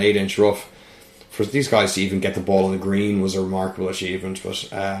bottom of an 8-inch rough, for these guys to even get the ball on the green was a remarkable achievement. But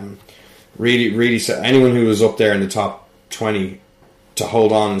really, anyone who was up there in the top 20 to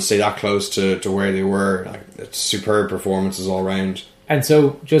hold on and stay that close to where they were, it's superb performances all round. And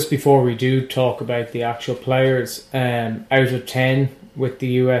so, just before we do talk about the actual players, out of 10 with the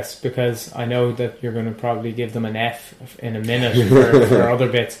US, because I know that you're going to probably give them an F in a minute for other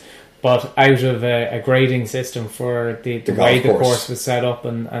bits, but out of a grading system for the way the course was set up,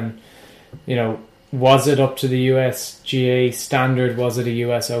 and you know, was it up to the USGA standard? Was it a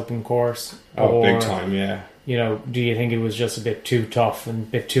US Open course? Oh, big time, yeah. You know, do you think it was just a bit too tough and a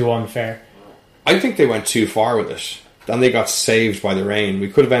bit too unfair? I think they went too far with it. And they got saved by the rain. We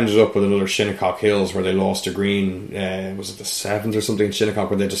could have ended up with another Shinnecock Hills where they lost a green. Was it the 7th or something in Shinnecock,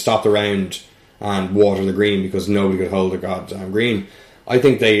 where they had to stop the round and water the green because nobody could hold the goddamn green. I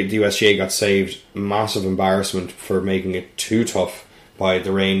think the USGA got saved massive embarrassment for making it too tough by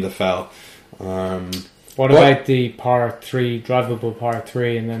the rain that fell. What about the par 3, drivable par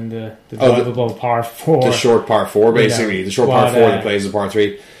 3, and then the drivable par 4? The short par 4, basically. You know, the short par 4 that plays the par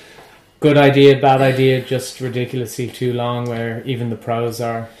 3. Good idea, bad idea, just ridiculously too long, where even the pros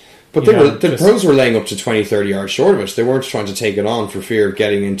are. But the pros were laying up to 20, 30 yards short of it. They weren't trying to take it on for fear of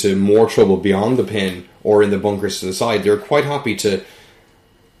getting into more trouble beyond the pin or in the bunkers to the side. They were quite happy to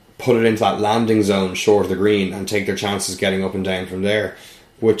put it into that landing zone short of the green and take their chances getting up and down from there.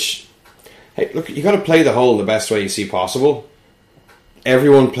 Which, hey, look, you got to play the hole the best way you see possible.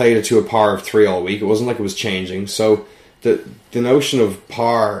 Everyone played it to a par of 3 all week. It wasn't like it was changing. So the notion of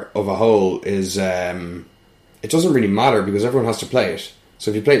par of a hole is it doesn't really matter because everyone has to play it. So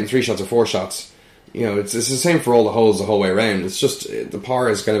if you play it in 3 shots or 4 shots, you know, it's the same for all the holes the whole way around. It's just the par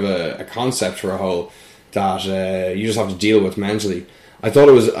is kind of a concept for a hole that you just have to deal with mentally. I thought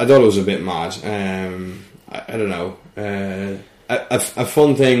it was a bit mad. I don't know, a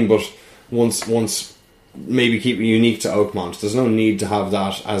fun thing, but once maybe keep it unique to Oakmont. There's no need to have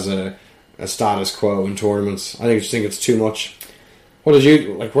that as a status quo in tournaments. I just think it's too much. What did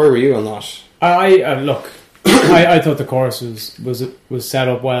you like? Where were you on that? Look, I thought the course was set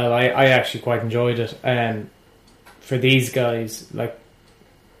up well. I actually quite enjoyed it. For these guys, like,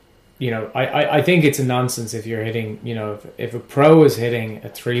 you know, I think it's a nonsense if you're hitting, you know, if a pro is hitting a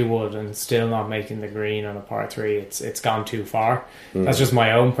 3-wood and still not making the green on a par 3, it's gone too far. That's just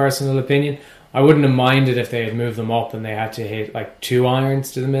my own personal opinion. I wouldn't have minded if they had moved them up and they had to hit like 2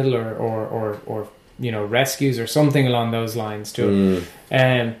 irons to the middle or you know, rescues or something along those lines too.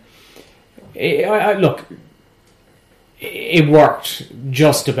 Look, it worked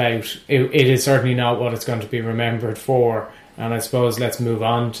just about. It is certainly not what it's going to be remembered for, and I suppose let's move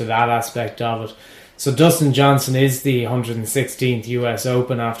on to that aspect of it. So Dustin Johnson is the 116th US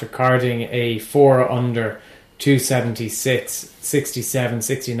Open after carding a 4-under 276, 67,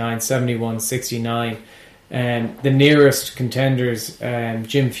 69, 71, 69. The nearest contenders,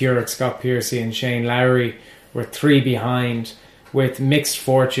 Jim Furyk, Scott Piercy and Shane Lowry, were 3 behind with mixed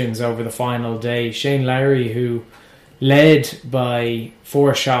fortunes over the final day. Shane Lowry, who led by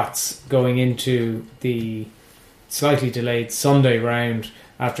 4 shots going into the slightly delayed Sunday round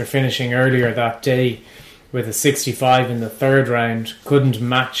after finishing earlier that day with a 65 in the 3rd round, couldn't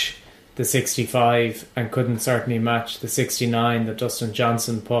match the 65 and couldn't certainly match the 69 that Dustin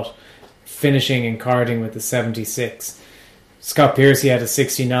Johnson put, finishing and carding with the 76. Scott Piercy had a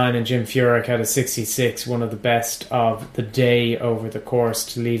 69 and Jim Furyk had a 66, one of the best of the day over the course,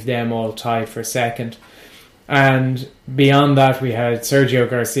 to leave them all tied for second. And beyond that, we had Sergio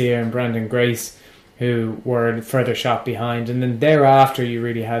Garcia and Brandon Grace, who were further shot behind. And then thereafter, you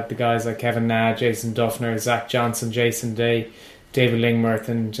really had the guys like Kevin Na, Jason Duffner, Zach Johnson, Jason Day, David Lingmerth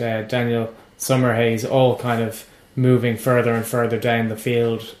and Daniel Summerhays, all kind of moving further and further down the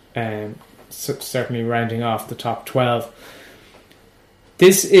field, certainly rounding off the top 12.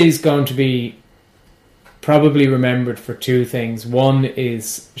 This is going to be probably remembered for 2 things. One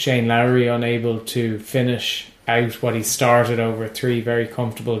is Shane Lowry unable to finish out what he started over 3 very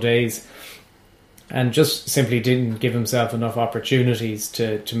comfortable days, and just simply didn't give himself enough opportunities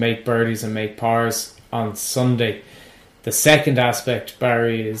to make birdies and make pars on Sunday. The second aspect,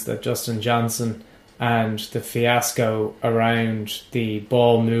 Barry, is that Dustin Johnson and the fiasco around the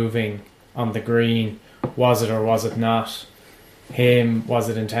ball moving on the green, was it or was it not him, was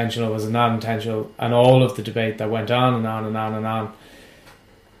it intentional, was it not intentional, and all of the debate that went on and on and on and on.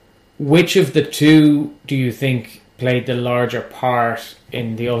 Which of the 2 do you think played the larger part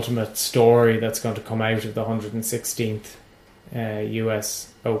in the ultimate story that's going to come out of the 116th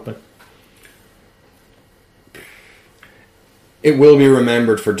US Open? It will be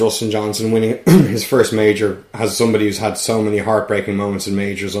remembered for Dustin Johnson winning his first major as somebody who's had so many heartbreaking moments in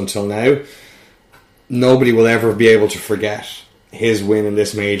majors until now. Nobody will ever be able to forget his win in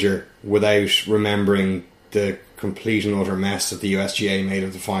this major without remembering the complete and utter mess that the USGA made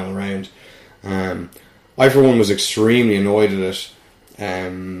of the final round. I, for one, was extremely annoyed at it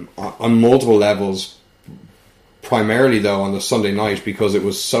on multiple levels, primarily, though, on the Sunday night, because it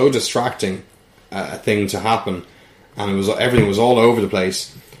was so distracting a thing to happen. And everything was all over the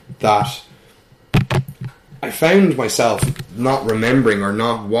place. that I found myself not remembering or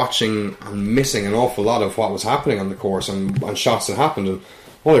not watching and missing an awful lot of what was happening on the course and shots that happened. And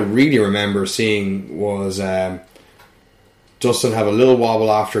all I really remember seeing was Dustin have a little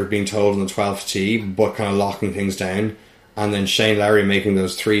wobble after being told on the 12th tee, but kind of locking things down, and then Shane Lowry making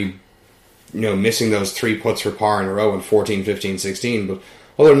those three, missing those 3 putts for par in a row in 14, 15, 16. But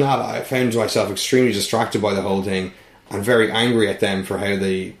other than that, I found myself extremely distracted by the whole thing and very angry at them for how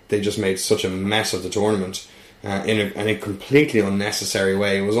they just made such a mess of the tournament in a completely unnecessary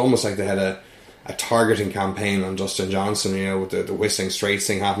way. It was almost like they had a targeting campaign on Dustin Johnson, with the Whistling Straits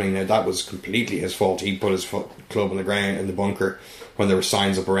thing happening. Now, that was completely his fault. He put his club on the ground in the bunker when there were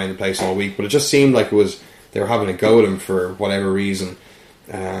signs up around the place all week. But it just seemed like they were having a go at him for whatever reason.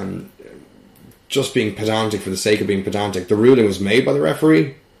 Just being pedantic for the sake of being pedantic. The ruling was made by the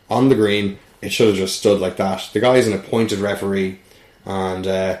referee on the green. It should have just stood like that. The guy's an appointed referee,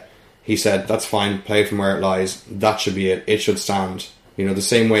 and he said, that's fine, play from where it lies. That should be it. It should stand. The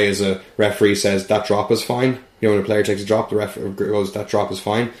same way as a referee says, that drop is fine. When a player takes a drop, the referee goes, that drop is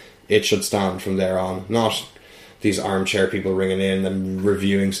fine. It should stand from there on. Not these armchair people ringing in and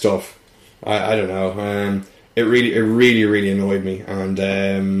reviewing stuff. I don't know. It really annoyed me,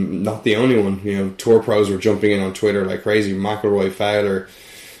 and not the only one. Tour pros were jumping in on Twitter like crazy. McIlroy, Fowler,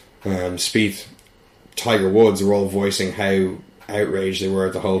 Spieth, Tiger Woods were all voicing how outraged they were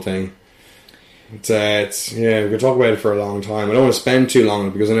at the whole thing. It's we could talk about it for a long time. I don't want to spend too long on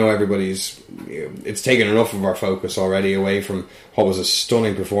it because I know everybody's. It's taken enough of our focus already away from what was a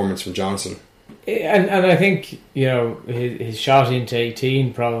stunning performance from Johnson. And I think his shot into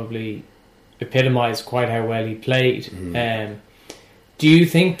 18 probably epitomised quite how well he played. Do you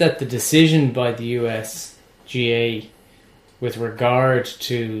think that the decision by the USGA with regard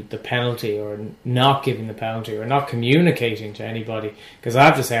to the penalty, or not giving the penalty, or not communicating to anybody, because I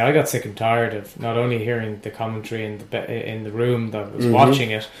have to say I got sick and tired of not only hearing the commentary in the room that was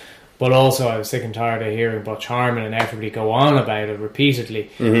watching it, but also I was sick and tired of hearing Butch Harmon and everybody go on about it repeatedly,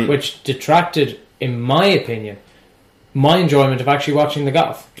 which detracted, in my opinion, my enjoyment of actually watching the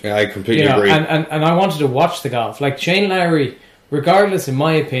golf. Yeah, I completely agree. And I wanted to watch the golf. Like Shane Lowry, regardless, in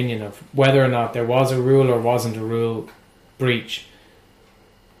my opinion, of whether or not there was a rule or wasn't a rule breach,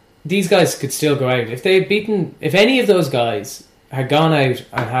 these guys could still go out. If they had if any of those guys had gone out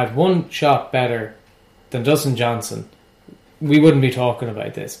and had one shot better than Dustin Johnson, we wouldn't be talking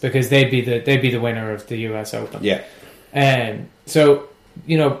about this, because they'd be the winner of the US Open. Yeah. So,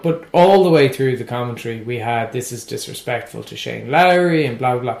 but all the way through the commentary we had, this is disrespectful to Shane Lowry and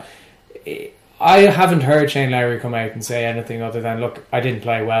blah blah blah. I haven't heard Shane Lowry come out and say anything other than, look, I didn't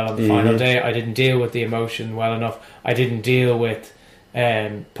play well on the final day. I didn't deal with the emotion well enough. I didn't deal with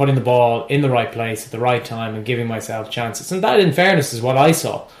putting the ball in the right place at the right time and giving myself chances. And that, in fairness, is what I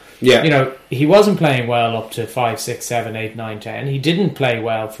saw. Yeah. He wasn't playing well up to 5, 6, 7, 8, 9, 10. He didn't play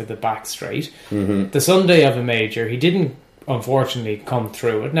well for the back straight. The Sunday of a major, he didn't, unfortunately, come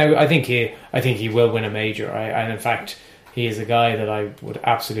through it. Now, I think he will win a major. And in fact, he is a guy that I would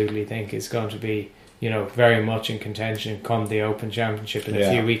absolutely think is going to be, very much in contention come the Open Championship in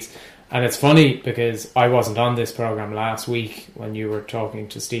a few weeks. And it's funny because I wasn't on this programme last week when you were talking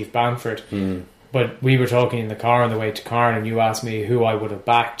to Steve Bamford, but we were talking in the car on the way to Cairn, and you asked me who I would have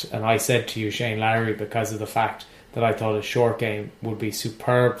backed, and I said to you Shane Lowry because of the fact that I thought his short game would be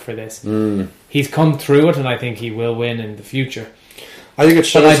superb for this. He's come through it, and I think he will win in the future. I think it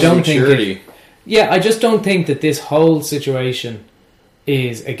shows his maturity. I just don't think that this whole situation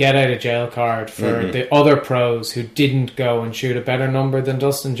is a get out of jail card for the other pros who didn't go and shoot a better number than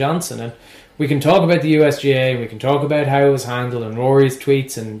Dustin Johnson. And we can talk about the USGA, and we can talk about how it was handled, and Rory's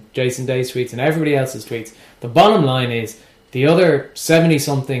tweets and Jason Day's tweets and everybody else's tweets. The bottom line is the other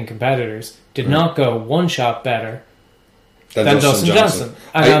 70-something competitors did not go one shot better than Dustin Johnson.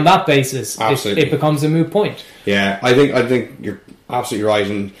 And on that basis, it becomes a moot point. Yeah, I think you're absolutely right.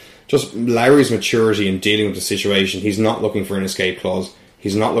 And just Lowry's maturity in dealing with the situation, he's not looking for an escape clause.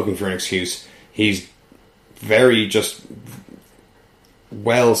 He's not looking for an excuse. He's very just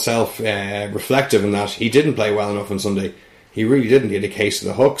well self-reflective in that he didn't play well enough on Sunday. He really didn't. He had a case of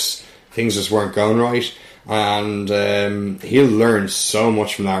the hooks. Things just weren't going right. And he'll learn so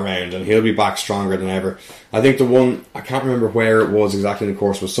much from that round, and he'll be back stronger than ever. I think the one, I can't remember where it was exactly in the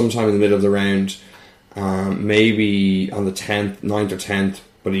course, was sometime in the middle of the round, maybe on the 9th or 10th,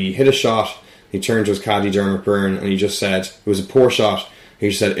 but he hit a shot. He turned to his caddy, Dermot Byrne, and he just said, it was a poor shot. He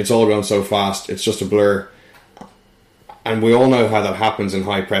just said, it's all going so fast, it's just a blur. And we all know how that happens in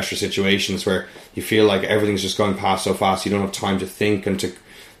high pressure situations where you feel like everything's just going past so fast, you don't have time to think and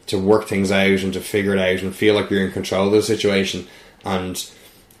to work things out and to figure it out and feel like you're in control of the situation. And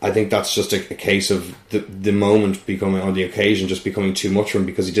I think that's just a case of the moment becoming, or the occasion just becoming too much for him,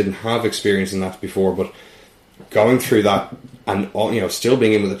 because he didn't have experience in that before. But going through that and still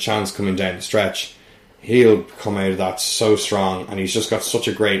being in with a chance coming down the stretch, he'll come out of that so strong, and he's just got such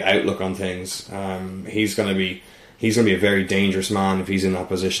a great outlook on things. He's going to be a very dangerous man if he's in that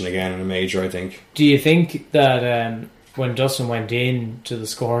position again in a major, I think. Do you think that when Dustin went in to the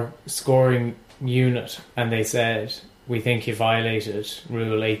scoring unit and they said, we think you violated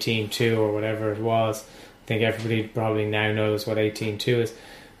Rule 18.2 or whatever it was, I think everybody probably now knows what 18.2 is,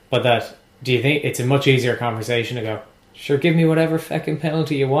 but do you think it's a much easier conversation to go, sure, give me whatever fucking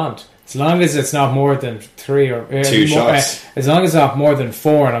penalty you want, as long as it's not more than 3 or 2 shots, as long as it's not more than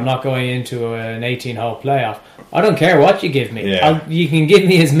 4 and I'm not going into an 18-hole playoff, I don't care what you give me. You can give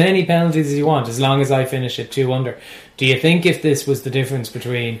me as many penalties as you want as long as I finish at 2 under. Do you think if this was the difference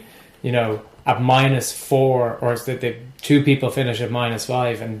between at -4, or is that the 2 people finish at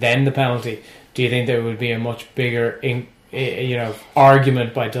 -5 and then the penalty, do you think there would be a much bigger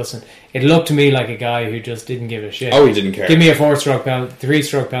argument by Dustin? It looked to me like a guy who just didn't give a shit. Oh, he didn't care. Give me a 4-stroke penalty,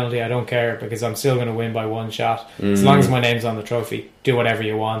 3-stroke penalty, I don't care, because I'm still going to win by 1 shot. As long as my name's on the trophy, do whatever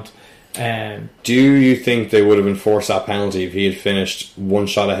you want. Do you think they would have enforced that penalty if he had finished 1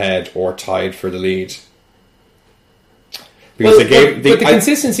 shot ahead or tied for the lead? Because the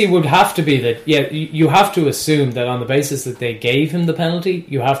consistency would have to be that, you have to assume that on the basis that they gave him the penalty,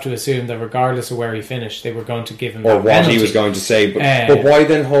 you have to assume that regardless of where he finished, they were going to give him or that penalty. Or what he was going to say. But why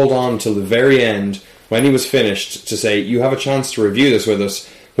then hold on till the very end, when he was finished, to say, you have a chance to review this with us,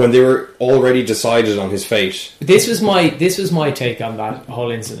 when they were already decided on his fate? This was my take on that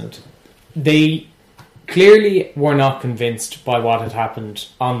whole incident. They clearly were not convinced by what had happened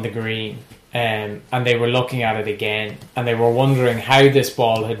on the green. And they were looking at it again, and they were wondering how this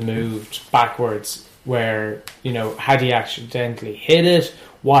ball had moved backwards, where, had he accidentally hit it,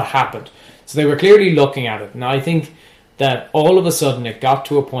 what happened. So they were clearly looking at it, and I think that all of a sudden it got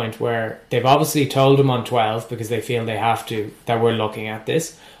to a point where they've obviously told him on 12 because they feel they have to, that we're looking at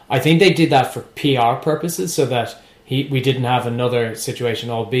this. I think they did that for PR purposes, so that we didn't have another situation,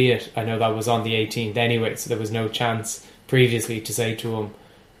 albeit I know that was on the 18th anyway, so there was no chance previously to say to him,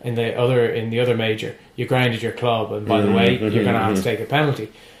 in the other major, you grounded your club, and by the way, you're going to have to take a penalty.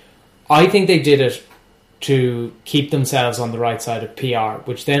 I think they did it to keep themselves on the right side of PR,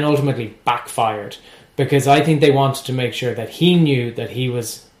 which then ultimately backfired, because I think they wanted to make sure that he knew that he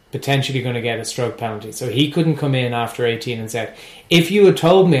was potentially going to get a stroke penalty, so he couldn't come in after 18 and said, if you had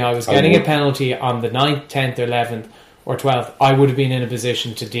told me I was getting a penalty on the 9th, 10th, 11th or 12th, I would have been in a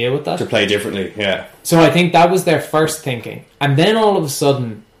position to deal with that. To play differently, yeah. So I think that was their first thinking. And then all of a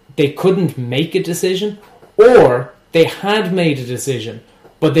sudden, they couldn't make a decision, or they had made a decision,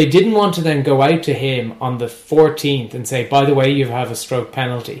 but they didn't want to then go out to him on the 14th and say, by the way, you have a stroke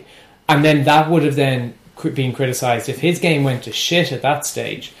penalty. And then that would have then been criticised if his game went to shit at that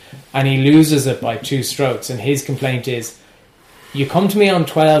stage and he loses it by 2 strokes, and his complaint is, you come to me on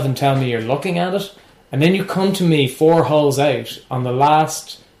 12 and tell me you're looking at it, and then you come to me 4 holes out on the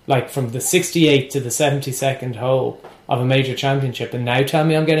last, like from the 68th to the 72nd hole of a major championship, and now tell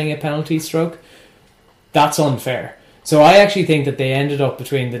me I'm getting a penalty stroke. That's unfair. So I actually think that they ended up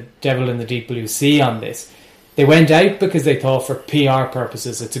between the devil and the deep blue sea on this. They went out because they thought for PR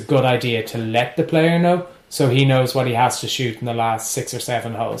purposes it's a good idea to let the player know, so he knows what he has to shoot in the last 6 or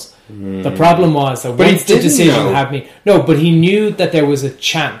 7 holes. The problem was that once the decision had me... No, but he knew that there was a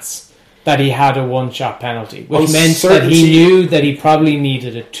chance that he had a 1-shot penalty, which meant that he knew that he probably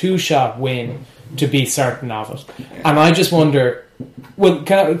needed a 2-shot win to be certain of it. And I just wonder, well,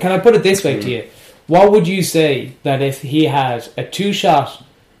 can I put it this way to you? What would you say that if he had a 2-shot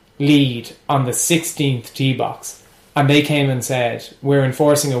lead on the 16th tee box and they came and said, we're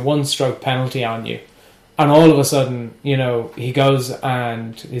enforcing a 1-stroke penalty on you, and all of a sudden, he goes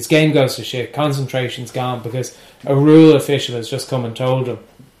and his game goes to shit, concentration's gone because a rule official has just come and told him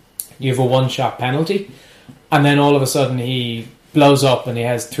you have a 1-shot penalty, and then all of a sudden he blows up and he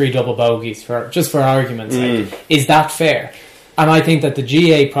has 3 double bogeys, for argument's sake. Is that fair? And I think that the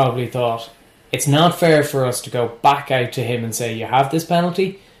GA probably thought, it's not fair for us to go back out to him and say, you have this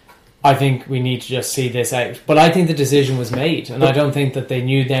penalty. I think we need to just see this out. But I think the decision was made, and I don't think that they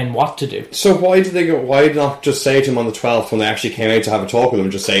knew then what to do. So why not just say to him on the 12th when they actually came out to have a talk with him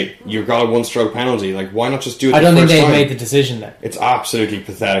and just say, you've got a 1-stroke penalty? Like, why not just do it? I don't think they made the decision then. It's absolutely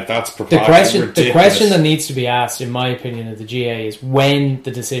pathetic. That's ridiculous. The question that needs to be asked, in my opinion, of the GA is when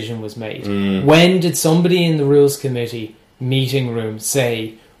the decision was made. When did somebody in the rules committee meeting room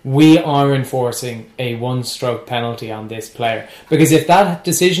say, we are enforcing a 1-stroke penalty on this player? Because if that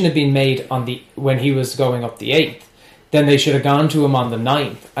decision had been made when he was going up the 8th, then they should have gone to him on the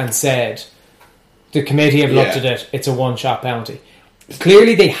 9th and said, the committee have looked at it, it's a one-shot penalty.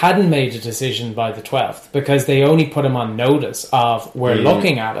 Clearly they hadn't made a decision by the 12th because they only put him on notice of, we're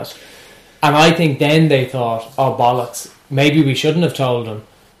looking at it. And I think then they thought, oh bollocks, maybe we shouldn't have told him.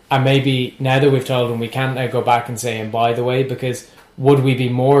 And maybe now that we've told him, we can't now go back and say, and by the way, because would we be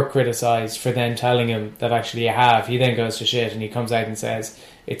more criticised for then telling him that actually you have? He then goes to shit and he comes out and says,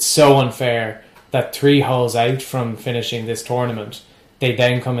 it's so unfair that 3 holes out from finishing this tournament, they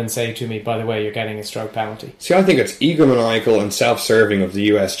then come and say to me, by the way, you're getting a stroke penalty. See, I think it's egomaniacal and self-serving of the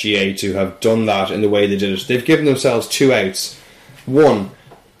USGA to have done that in the way they did it. They've given themselves 2 outs. One,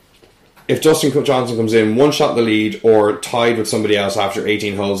 if Dustin Johnson comes in, 1 shot in the lead or tied with somebody else after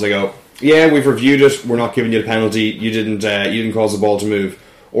 18 holes, they go, yeah, we've reviewed it, we're not giving you the penalty, you didn't cause the ball to move.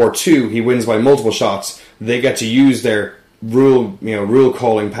 Or 2, he wins by multiple shots, they get to use their rule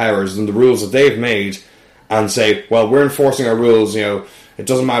calling powers and the rules that they've made and say, well, we're enforcing our rules, it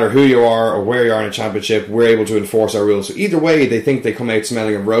doesn't matter who you are or where you are in a championship, we're able to enforce our rules. So either way, they think they come out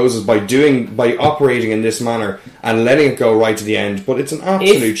smelling of roses by operating in this manner and letting it go right to the end. But it's an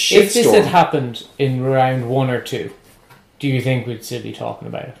absolute shitstorm. If this had happened in round 1 or 2, do you think we'd still be talking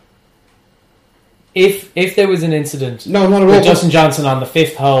about it? If there was an incident with Dustin Johnson on the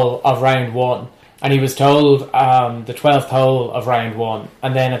 5th hole of round 1, and he was told the 12th hole of round 1,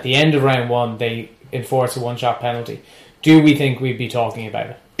 and then at the end of round 1 they enforce a 1-shot penalty, do we think we'd be talking about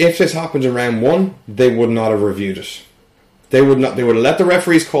it? If this happened in round 1, they would not have reviewed it. They would have let the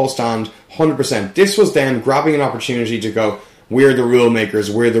referee's call stand 100%. This was them grabbing an opportunity to go, we're the rule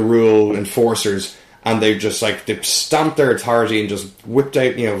makers, we're the rule enforcers, and they just they stamped their authority and just whipped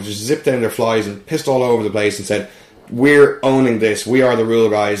out, just zipped down their flies and pissed all over the place and said, we're owning this, we are the rule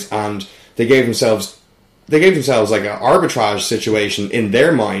guys, and they gave themselves like an arbitrage situation in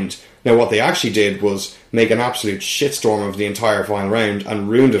their mind. Now what they actually did was make an absolute shitstorm of the entire final round and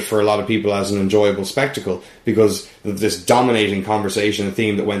ruined it for a lot of people as an enjoyable spectacle because of this dominating conversation and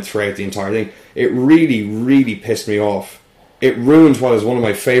theme that went throughout the entire thing. It really, really pissed me off. It ruined what is one of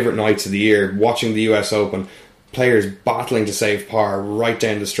my favourite nights of the year, watching the US Open, players battling to save par right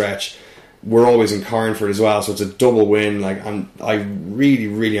down the stretch. We're always in Carnford as well, so it's a double win. And I really,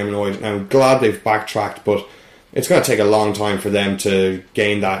 really am annoyed. And I'm glad they've backtracked, but it's going to take a long time for them to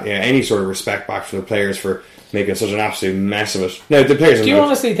gain that any sort of respect back from the players for making such an absolute mess of it. Now, the players. Do you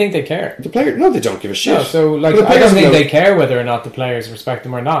honestly think they care? The players, no, they don't give a shit. No, so I don't think they care whether or not the players respect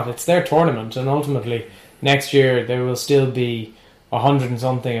them or not. It's their tournament, and ultimately next year there will still be 100 and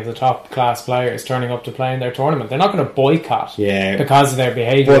something of the top class players turning up to play in their tournament. They're not going to boycott because of their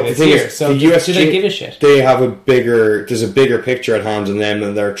behaviour this year. So do they give a shit? They have there's a bigger picture at hand in them,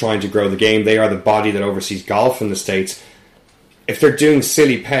 and they're trying to grow the game. They are the body that oversees golf in the States. If they're doing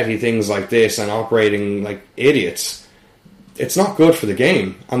silly, petty things like this and operating like idiots, it's not good for the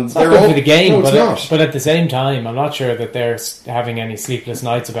game. And it's not good for the game, but at the same time, I'm not sure that they're having any sleepless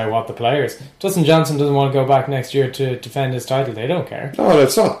nights about what the players. Dustin Johnson doesn't want to go back next year to defend his title. They don't care. No,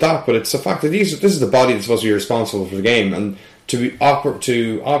 it's not that, but it's the fact that this is the body that's supposed to be responsible for the game, and to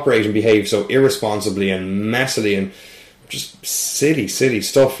operate and behave so irresponsibly and messily and just silly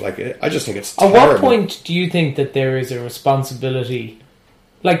stuff. I just think it's terrible. At what point do you think that there is a responsibility?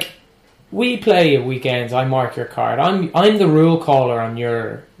 We play at weekends. I mark your card. I'm the rule caller on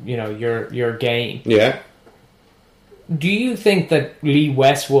your game. Yeah. Do you think that Lee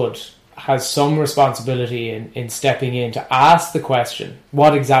Westwood has some responsibility in stepping in to ask the question,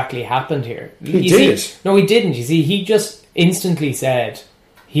 what exactly happened here? He did. No, he didn't. You see, he just instantly said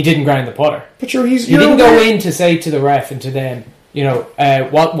he didn't ground the putter. But he didn't go in to say to the ref and to them,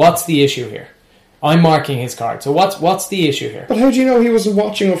 what's the issue here? I'm marking his card. So what's the issue here? But how do you know he wasn't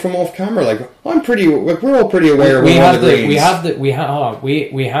watching it from off camera? We're all pretty aware. We have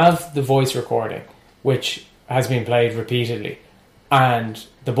the voice recording, which has been played repeatedly, and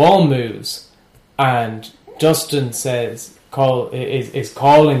the ball moves, and Dustin is calling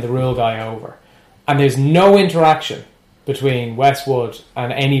the rule guy over, and there's no interaction between Westwood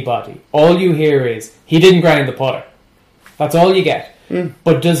and anybody. All you hear is he didn't ground the putter. That's all you get.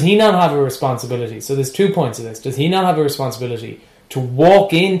 But does he not have a responsibility? So there's 2 points of this. Does he not have a responsibility to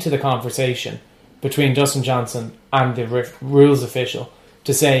walk into the conversation between Dustin Johnson and the rules official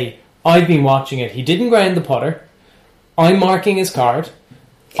to say, I've been watching it, he didn't ground the putter, I'm marking his card,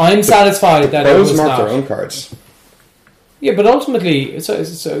 I'm satisfied that it was not. The pros mark their own cards. Yeah, but ultimately, so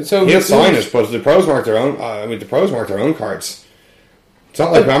he'll sign it, but the pros mark their own. The pros mark their own cards. It's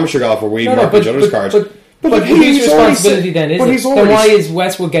not like amateur golf where we mark each other's cards. But whose responsibility then is it? Then why is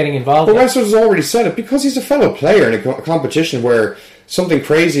Westwood getting involved? But Westwood has already said it because he's a fellow player in a competition where something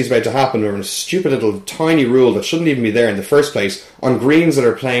crazy is about to happen, or a stupid little tiny rule that shouldn't even be there in the first place, on greens that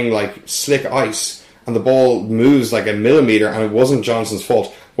are playing like slick ice, and the ball moves like a millimetre, and it wasn't Johnson's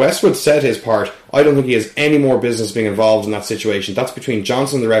fault. Westwood said his part. I don't think he has any more business being involved in that situation. That's between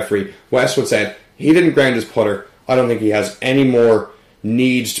Johnson and the referee. Westwood said he didn't ground his putter. I don't think he has any more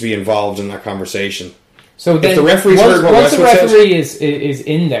need to be involved in that conversation. So then, if the referee's heard what once the Westwood referee says, is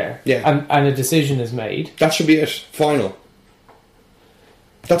in there, yeah, and a decision is made, that should be it. Final.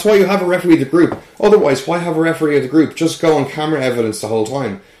 That's why you have a referee of the group. Otherwise, why have a referee of the group? Just go on camera evidence the whole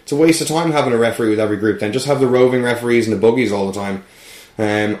time. It's a waste of time having a referee with every group. Then just have the roving referees and the buggies all the time.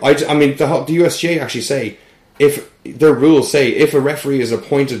 I mean, the USGA actually say, if their rules say if a referee is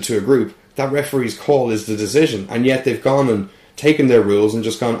appointed to a group, that referee's call is the decision, and yet they've gone and taken their rules and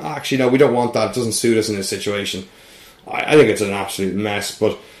just gone, actually no, we don't want that, it doesn't suit us in this situation. I think it's an absolute mess,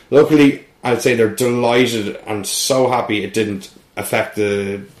 but luckily I'd say they're delighted and so happy it didn't affect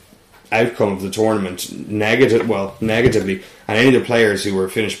the outcome of the tournament negatively, and any of the players who were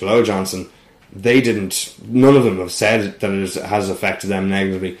finished below Johnson, none of them have said that it has affected them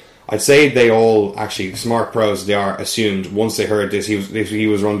negatively. I'd say they all, actually, smart pros they are, assumed once they heard this he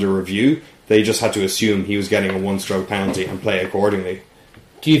was under review, they just had to assume he was getting a one-stroke penalty and play accordingly.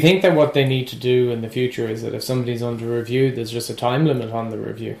 Do you think that what they need to do in the future is that if somebody's under review, there's just a time limit on the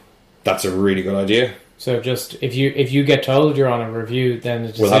review? That's a really good idea. So just if you get told you're on a review, then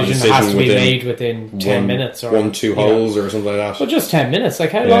the decision has to be made within 10 minutes or 1-2 holes or something like that. Well, just 10 minutes.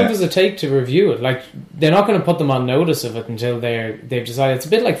 Like, how long does it take to review it? Like, they're not going to put them on notice of it until they've decided. It's a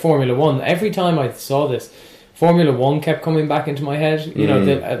bit like Formula 1. Every time I saw this, Formula 1 kept coming back into my head. You know,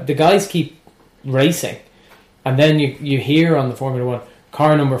 the guys keep racing, and then you hear on the Formula 1,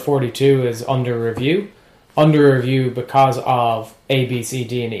 car number 42 is under review because of A, B, C,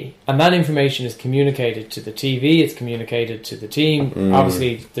 D, and E. And that information is communicated to the TV, it's communicated to the team.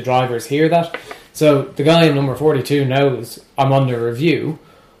 Obviously, the drivers hear that. So the guy in number 42 knows I'm under review.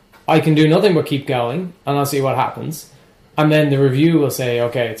 I can do nothing but keep going, and I'll see what happens. And then the review will say,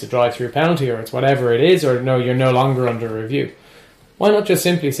 okay, it's a drive-through penalty, or it's whatever it is, or no, you're no longer under review. Why not just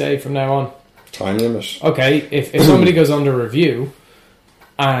simply say from now on? Time limit. Okay, if somebody goes under review,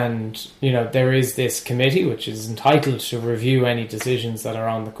 and, you know, there is this committee which is entitled to review any decisions that are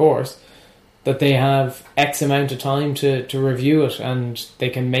on the course, that they have X amount of time to review it, and they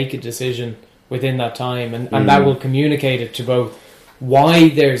can make a decision within that time, and that will communicate it to both why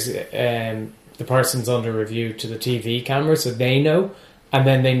there's the person's under review to the TV camera, so they know, and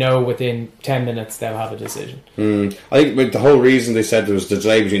then they know within 10 minutes they'll have a decision. I think the whole reason they said there was the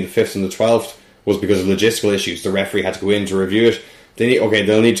delay between the 5th and the 12th was because of logistical issues. The referee had to go in to review it.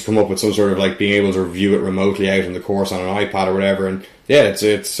 They'll need to come up with some sort of like being able to review it remotely out in the course on an iPad or whatever. And yeah,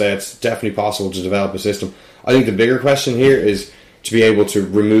 it's definitely possible to develop a system. I think the bigger question here is to be able to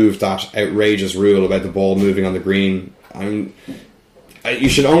remove that outrageous rule about the ball moving on the green. I mean, you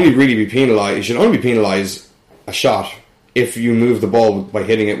should only really be penalised. You should only be penalised a shot if you move the ball by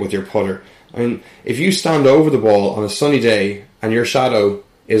hitting it with your putter. I mean, if you stand over the ball on a sunny day and your shadow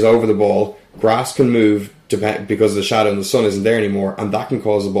is over the ball, grass can move because the shadow and the sun isn't there anymore, and that can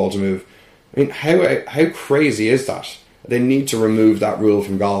cause the ball to move. I mean, how crazy is that? They need to remove that rule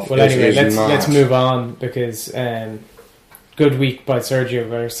from golf. Well, anyway, let's move on, because good week by Sergio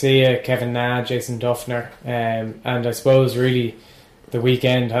Garcia, Kevin Na, Jason Duffner, and I suppose really the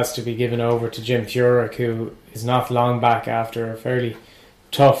weekend has to be given over to Jim Furyk, who is not long back after a fairly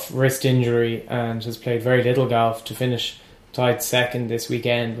tough wrist injury and has played very little golf. To finish tied second this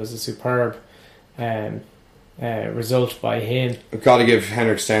weekend was a superb result by him. I've got to give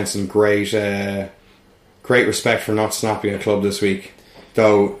Henrik Stenson great respect for not snapping a club this week,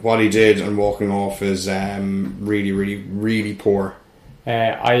 though what he did and walking off is really, really, really poor.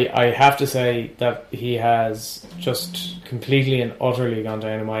 I have to say that he has just completely and utterly gone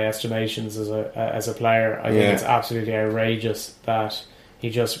down in my estimations as a player. I think it's absolutely outrageous that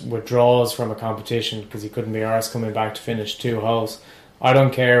he just withdraws from a competition because he couldn't be arsed coming back to finish 2 holes. I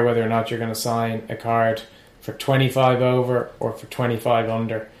don't care whether or not you're going to sign a card for 25 over or for 25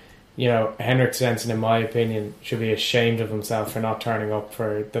 under. You know, Henrik Stenson, in my opinion, should be ashamed of himself for not turning up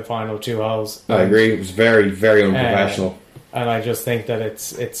for the final 2 holes. I agree. It was very, very unprofessional. And I just think that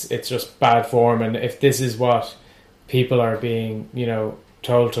it's just bad form. And if this is what people are being, you know,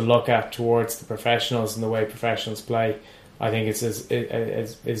 told to look at towards the professionals and the way professionals play, I think it's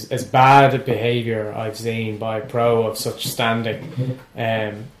as bad a behaviour I've seen by a pro of such standing.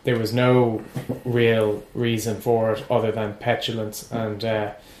 There was no real reason for it other than petulance.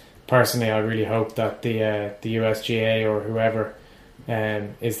 And personally, I really hope that the USGA or whoever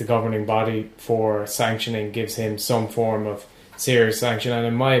is the governing body for sanctioning gives him some form of serious sanction. And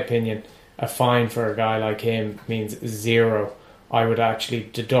in my opinion, a fine for a guy like him means zero. I would actually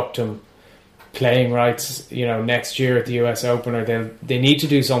deduct him playing rights, next year at the US Open, or they need to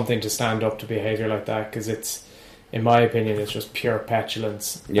do something to stand up to behaviour like that, because it's, in my opinion, it's just pure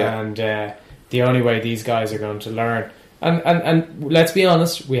petulance. Yeah. And the only way these guys are going to learn, and let's be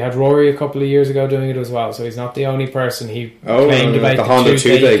honest, we had Rory a couple of years ago doing it as well, so he's not the only person. He claimed about the Honda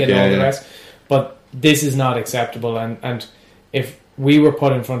toothache and all the rest, but this is not acceptable. And if we were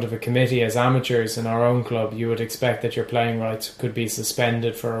put in front of a committee as amateurs in our own club, you would expect that your playing rights could be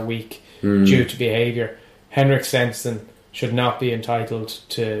suspended for a week due to behaviour. Henrik Stenson should not be entitled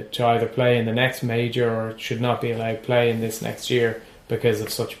to either play in the next major, or should not be allowed to play in this next year because of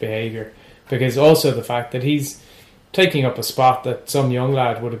such behaviour. Because also the fact that he's taking up a spot that some young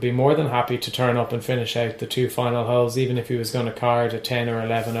lad would have been more than happy to turn up and finish out the 2 final holes, even if he was going to card a 10 or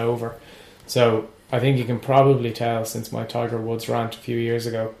 11 over. So I think you can probably tell, since my Tiger Woods rant a few years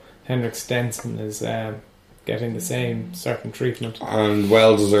ago, Henrik Stenson is getting the same certain treatment. And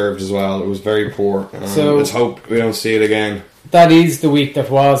well deserved as well. It was very poor. So let's hope we don't see it again. That is the week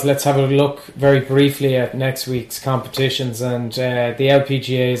that was. Let's have a look very briefly at next week's competitions. And the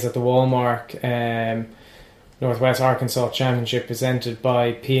LPGA is at the Walmart Northwest Arkansas Championship, presented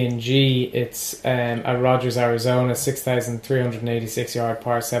by P&G. It's at Rogers, Arizona, 6,386 yard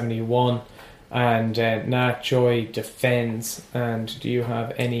par 71. And Nat Choi defends. And do you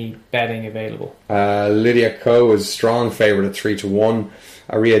have any betting available? Lydia Ko is strong favourite at 3-1.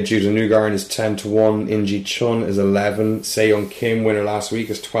 Aria Judanugarn is 10-1. Inji Chun is 11. Se-Young Kim, winner last week,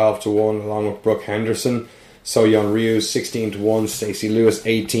 is 12-1, along with Brooke Henderson. So-Yeon Ryu 16-1. Stacey Lewis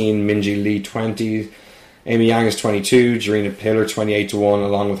 18. Minji Lee 20. Amy Yang is 22, Jarena Pillar 28-1,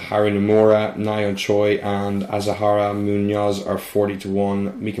 along with Haru Nomura, Nayeon Choi and Azahara Munoz are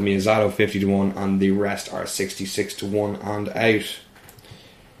 40-1, Mika Miyazato 50-1, and the rest are 66-1 and out.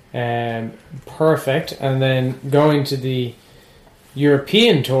 Perfect. And then going to the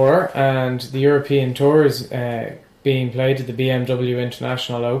European Tour, and the European Tour is being played at the BMW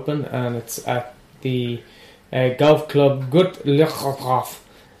International Open, and it's at the golf club Gut-Lichhof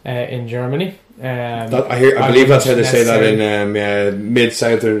in Germany. I believe that's how they say that in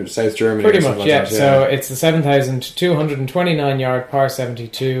mid-south or South Germany. Pretty much, yeah. So it's the 7,229 yard par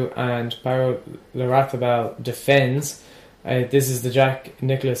 72, and Barrow Larathabel defends. This is the Jack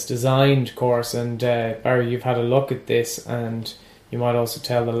Nicklaus designed course, and Barry, you've had a look at this, and you might also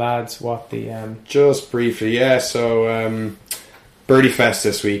tell the lads what the... Just briefly, yeah. So Birdie Fest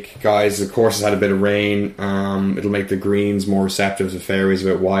this week, guys. The course has had a bit of rain. It'll make the greens more receptive, the fairways a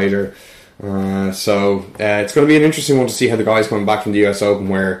bit wider. So it's going to be an interesting one to see how the guys coming back from the US Open,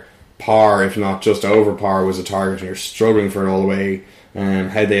 where par, if not just over par, was a target and you're struggling for it all the way,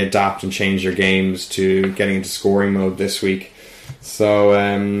 how they adapt and change their games to getting into scoring mode this week. So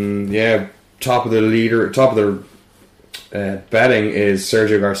top of their betting is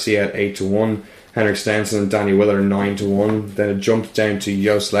Sergio Garcia at 8-1, Henrik Stenson and Danny Willett 9-1. Then it jumped down to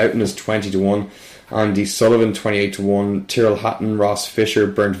Joost Luiten as 20-1, Andy Sullivan 28-1, Tyrrell Hatton, Ross Fisher,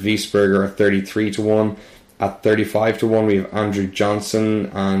 Bernd Wiesberger at 33-1. At 35-1 we have Andrew Johnson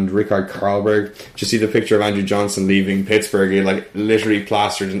and Rickard Karlberg. Did you see the picture of Andrew Johnson leaving Pittsburgh? He literally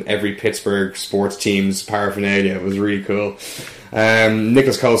plastered in every Pittsburgh sports team's paraphernalia. It was really cool.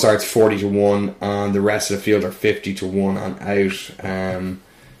 Nicholas Colsaert's 40-1, and the rest of the field are 50-1 and out.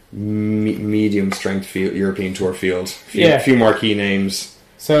 Medium strength field, European Tour field. Few marquee names.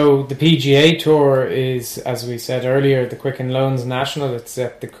 So the PGA Tour is, as we said earlier, the Quicken Loans National. It's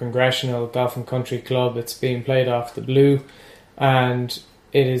at the Congressional Golf and Country Club. It's being played off the blue, and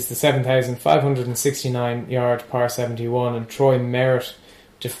it is the 7,569 yard par 71, and Troy Merritt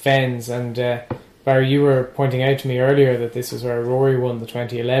defends. And Barry, you were pointing out to me earlier that this is where Rory won the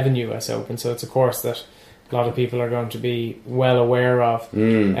 2011 US Open, so it's a course that a lot of people are going to be well aware of.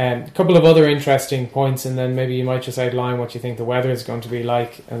 A couple of other interesting points, and then maybe you might just outline what you think the weather is going to be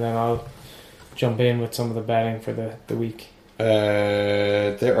like, and then I'll jump in with some of the betting for the week.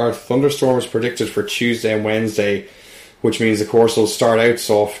 There are thunderstorms predicted for Tuesday and Wednesday, which means the course will start out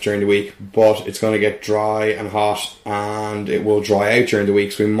soft during the week, but it's going to get dry and hot, and it will dry out during the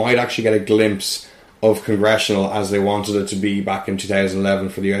week, so we might actually get a glimpse of Congressional as they wanted it to be back in 2011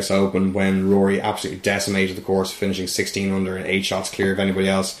 for the US Open, when Rory absolutely decimated the course, finishing 16 under and 8 shots clear of anybody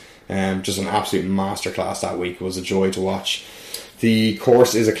else. Just an absolute masterclass that week. It was a joy to watch. The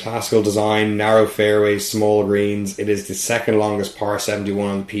course is a classical design, narrow fairways, small greens. It is the second longest par 71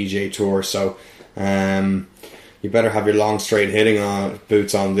 on the PGA Tour, so you better have your long straight hitting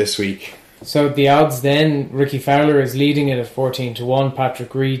boots on this week. So the odds then, Ricky Fowler is leading it at 14-1,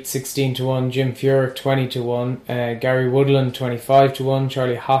 Patrick Reed 16-1, Jim Furyk 20-1, Gary Woodland 25-1,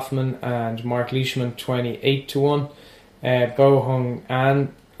 Charlie Hoffman and Mark Leishman 28-1, Bo Hung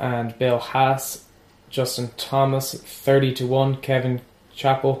An and Bill Haas, Justin Thomas 30-1, Kevin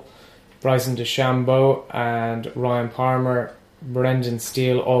Chappell, Bryson DeChambeau and Ryan Palmer, Brendan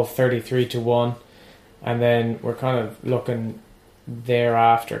Steele all 33-1, and then we're kind of looking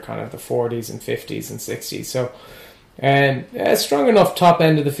thereafter kind of the 40s and 50s and 60s. So a strong enough top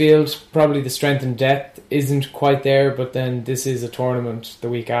end of the field. Probably the strength and depth isn't quite there, but then this is a tournament the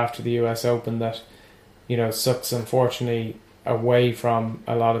week after the US Open that, you know, sucks unfortunately away from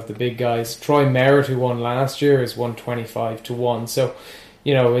a lot of the big guys. Troy Merritt, who won last year, is 125-1. So,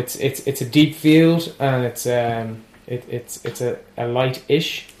 you know, it's a deep field, and it's a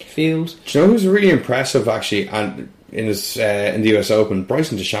light-ish field. Do you know who's really impressive actually, and in the US Open?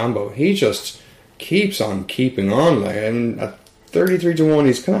 Bryson DeChambeau. He just keeps on keeping on, like, and at 33-1,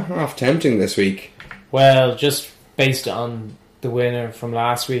 he's kind of half tempting this week. Well, just based on the winner from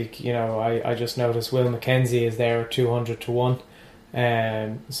last week, you know, I just noticed Will Mackenzie is there at 200-1.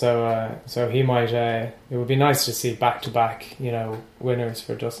 So he might. It would be nice to see back-to-back, you know, winners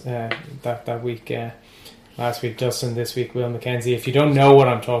for that week. Last week Dustin, this week Will Mackenzie. If you don't know what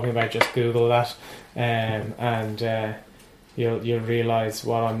I'm talking about, just Google that, and you'll realise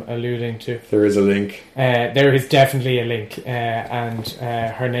what I'm alluding to. There is a link. There is definitely a link, and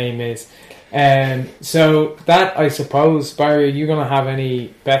her name is. So that, I suppose, Barry, are you going to have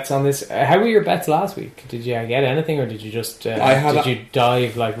any bets on this? How were your bets last week? Did you get anything, or did you just did you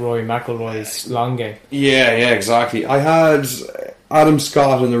dive like Rory McIlroy's long game? Yeah, exactly. I had Adam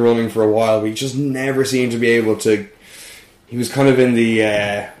Scott in the running for a while, but he just never seemed to be able to. He was kind of in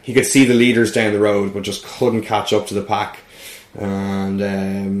the he could see the leaders down the road, but just couldn't catch up to the pack.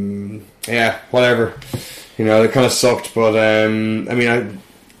 And whatever, you know, it kind of sucked. But I mean,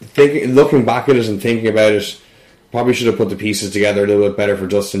 looking back at it and thinking about it, probably should have put the pieces together a little bit better for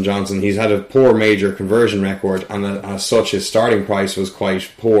Dustin Johnson. He's had a poor major conversion record, and as such, his starting price was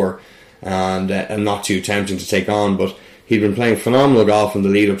quite poor and not too tempting to take on. But he'd been playing phenomenal golf in the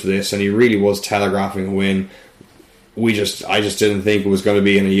lead up to this, and he really was telegraphing a win. I just didn't think it was going to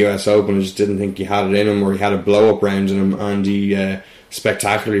be in a US Open. I just didn't think he had it in him, or he had a blow-up round in him, and he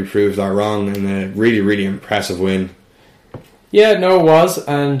spectacularly proved that wrong in a really, really impressive win. Yeah, no, it was,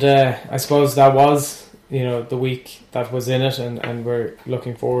 and I suppose that was, you know, the week that was in it, and we're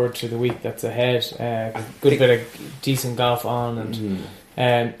looking forward to the week that's ahead. Good bit of decent golf on,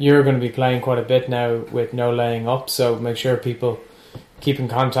 and you're going to be playing quite a bit now with No Laying Up, so make sure people keep in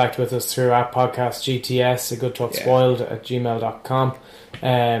contact with us through our podcast GTS, a good talk spoiled at gmail.com.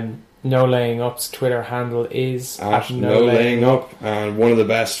 No Laying Up's Twitter handle is at No Laying Up, and one of the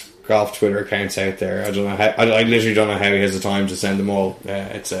best golf Twitter accounts out there. I literally don't know how he has the time to send them all.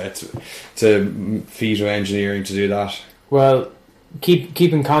 It's a feat of engineering to do that. Well, keep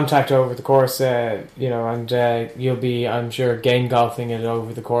in contact over the course, you know, and you'll be, I'm sure, game golfing it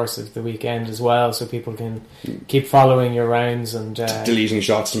over the course of the weekend as well, so people can keep following your rounds and deleting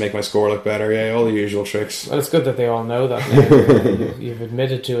shots to make my score look better. Yeah, all the usual tricks. Well, it's good that they all know that now. You've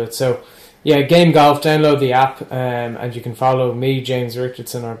admitted to it. So yeah, Game Golf, download the app, and you can follow me, James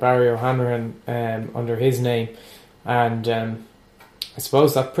Richardson, or Barry O'Hanrahan under his name, and I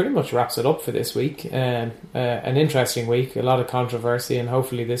suppose that pretty much wraps it up for this week. An interesting week, a lot of controversy, and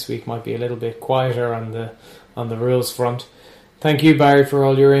hopefully this week might be a little bit quieter on the rules front. Thank you, Barry, for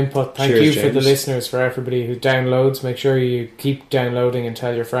all your input. Thank you, James. For the listeners, for everybody who downloads. Make sure you keep downloading and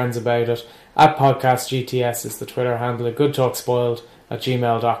tell your friends about it. At Podcast GTS is the Twitter handle. Good Talk Spoiled at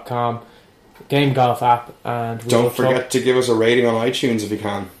gmail.com. Game Golf app, and don't forget to give us a rating on iTunes if you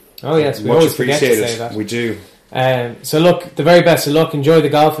can. Oh yes, we always forget to say that. We do. So look, the very best of luck. Enjoy the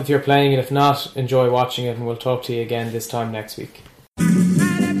golf if you're playing it. If not, enjoy watching it, and we'll talk to you again this time next week.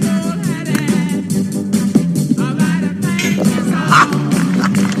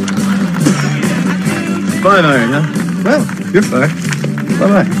 Bye, Iron. Well, you're fine.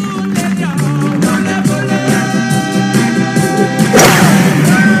 Bye bye.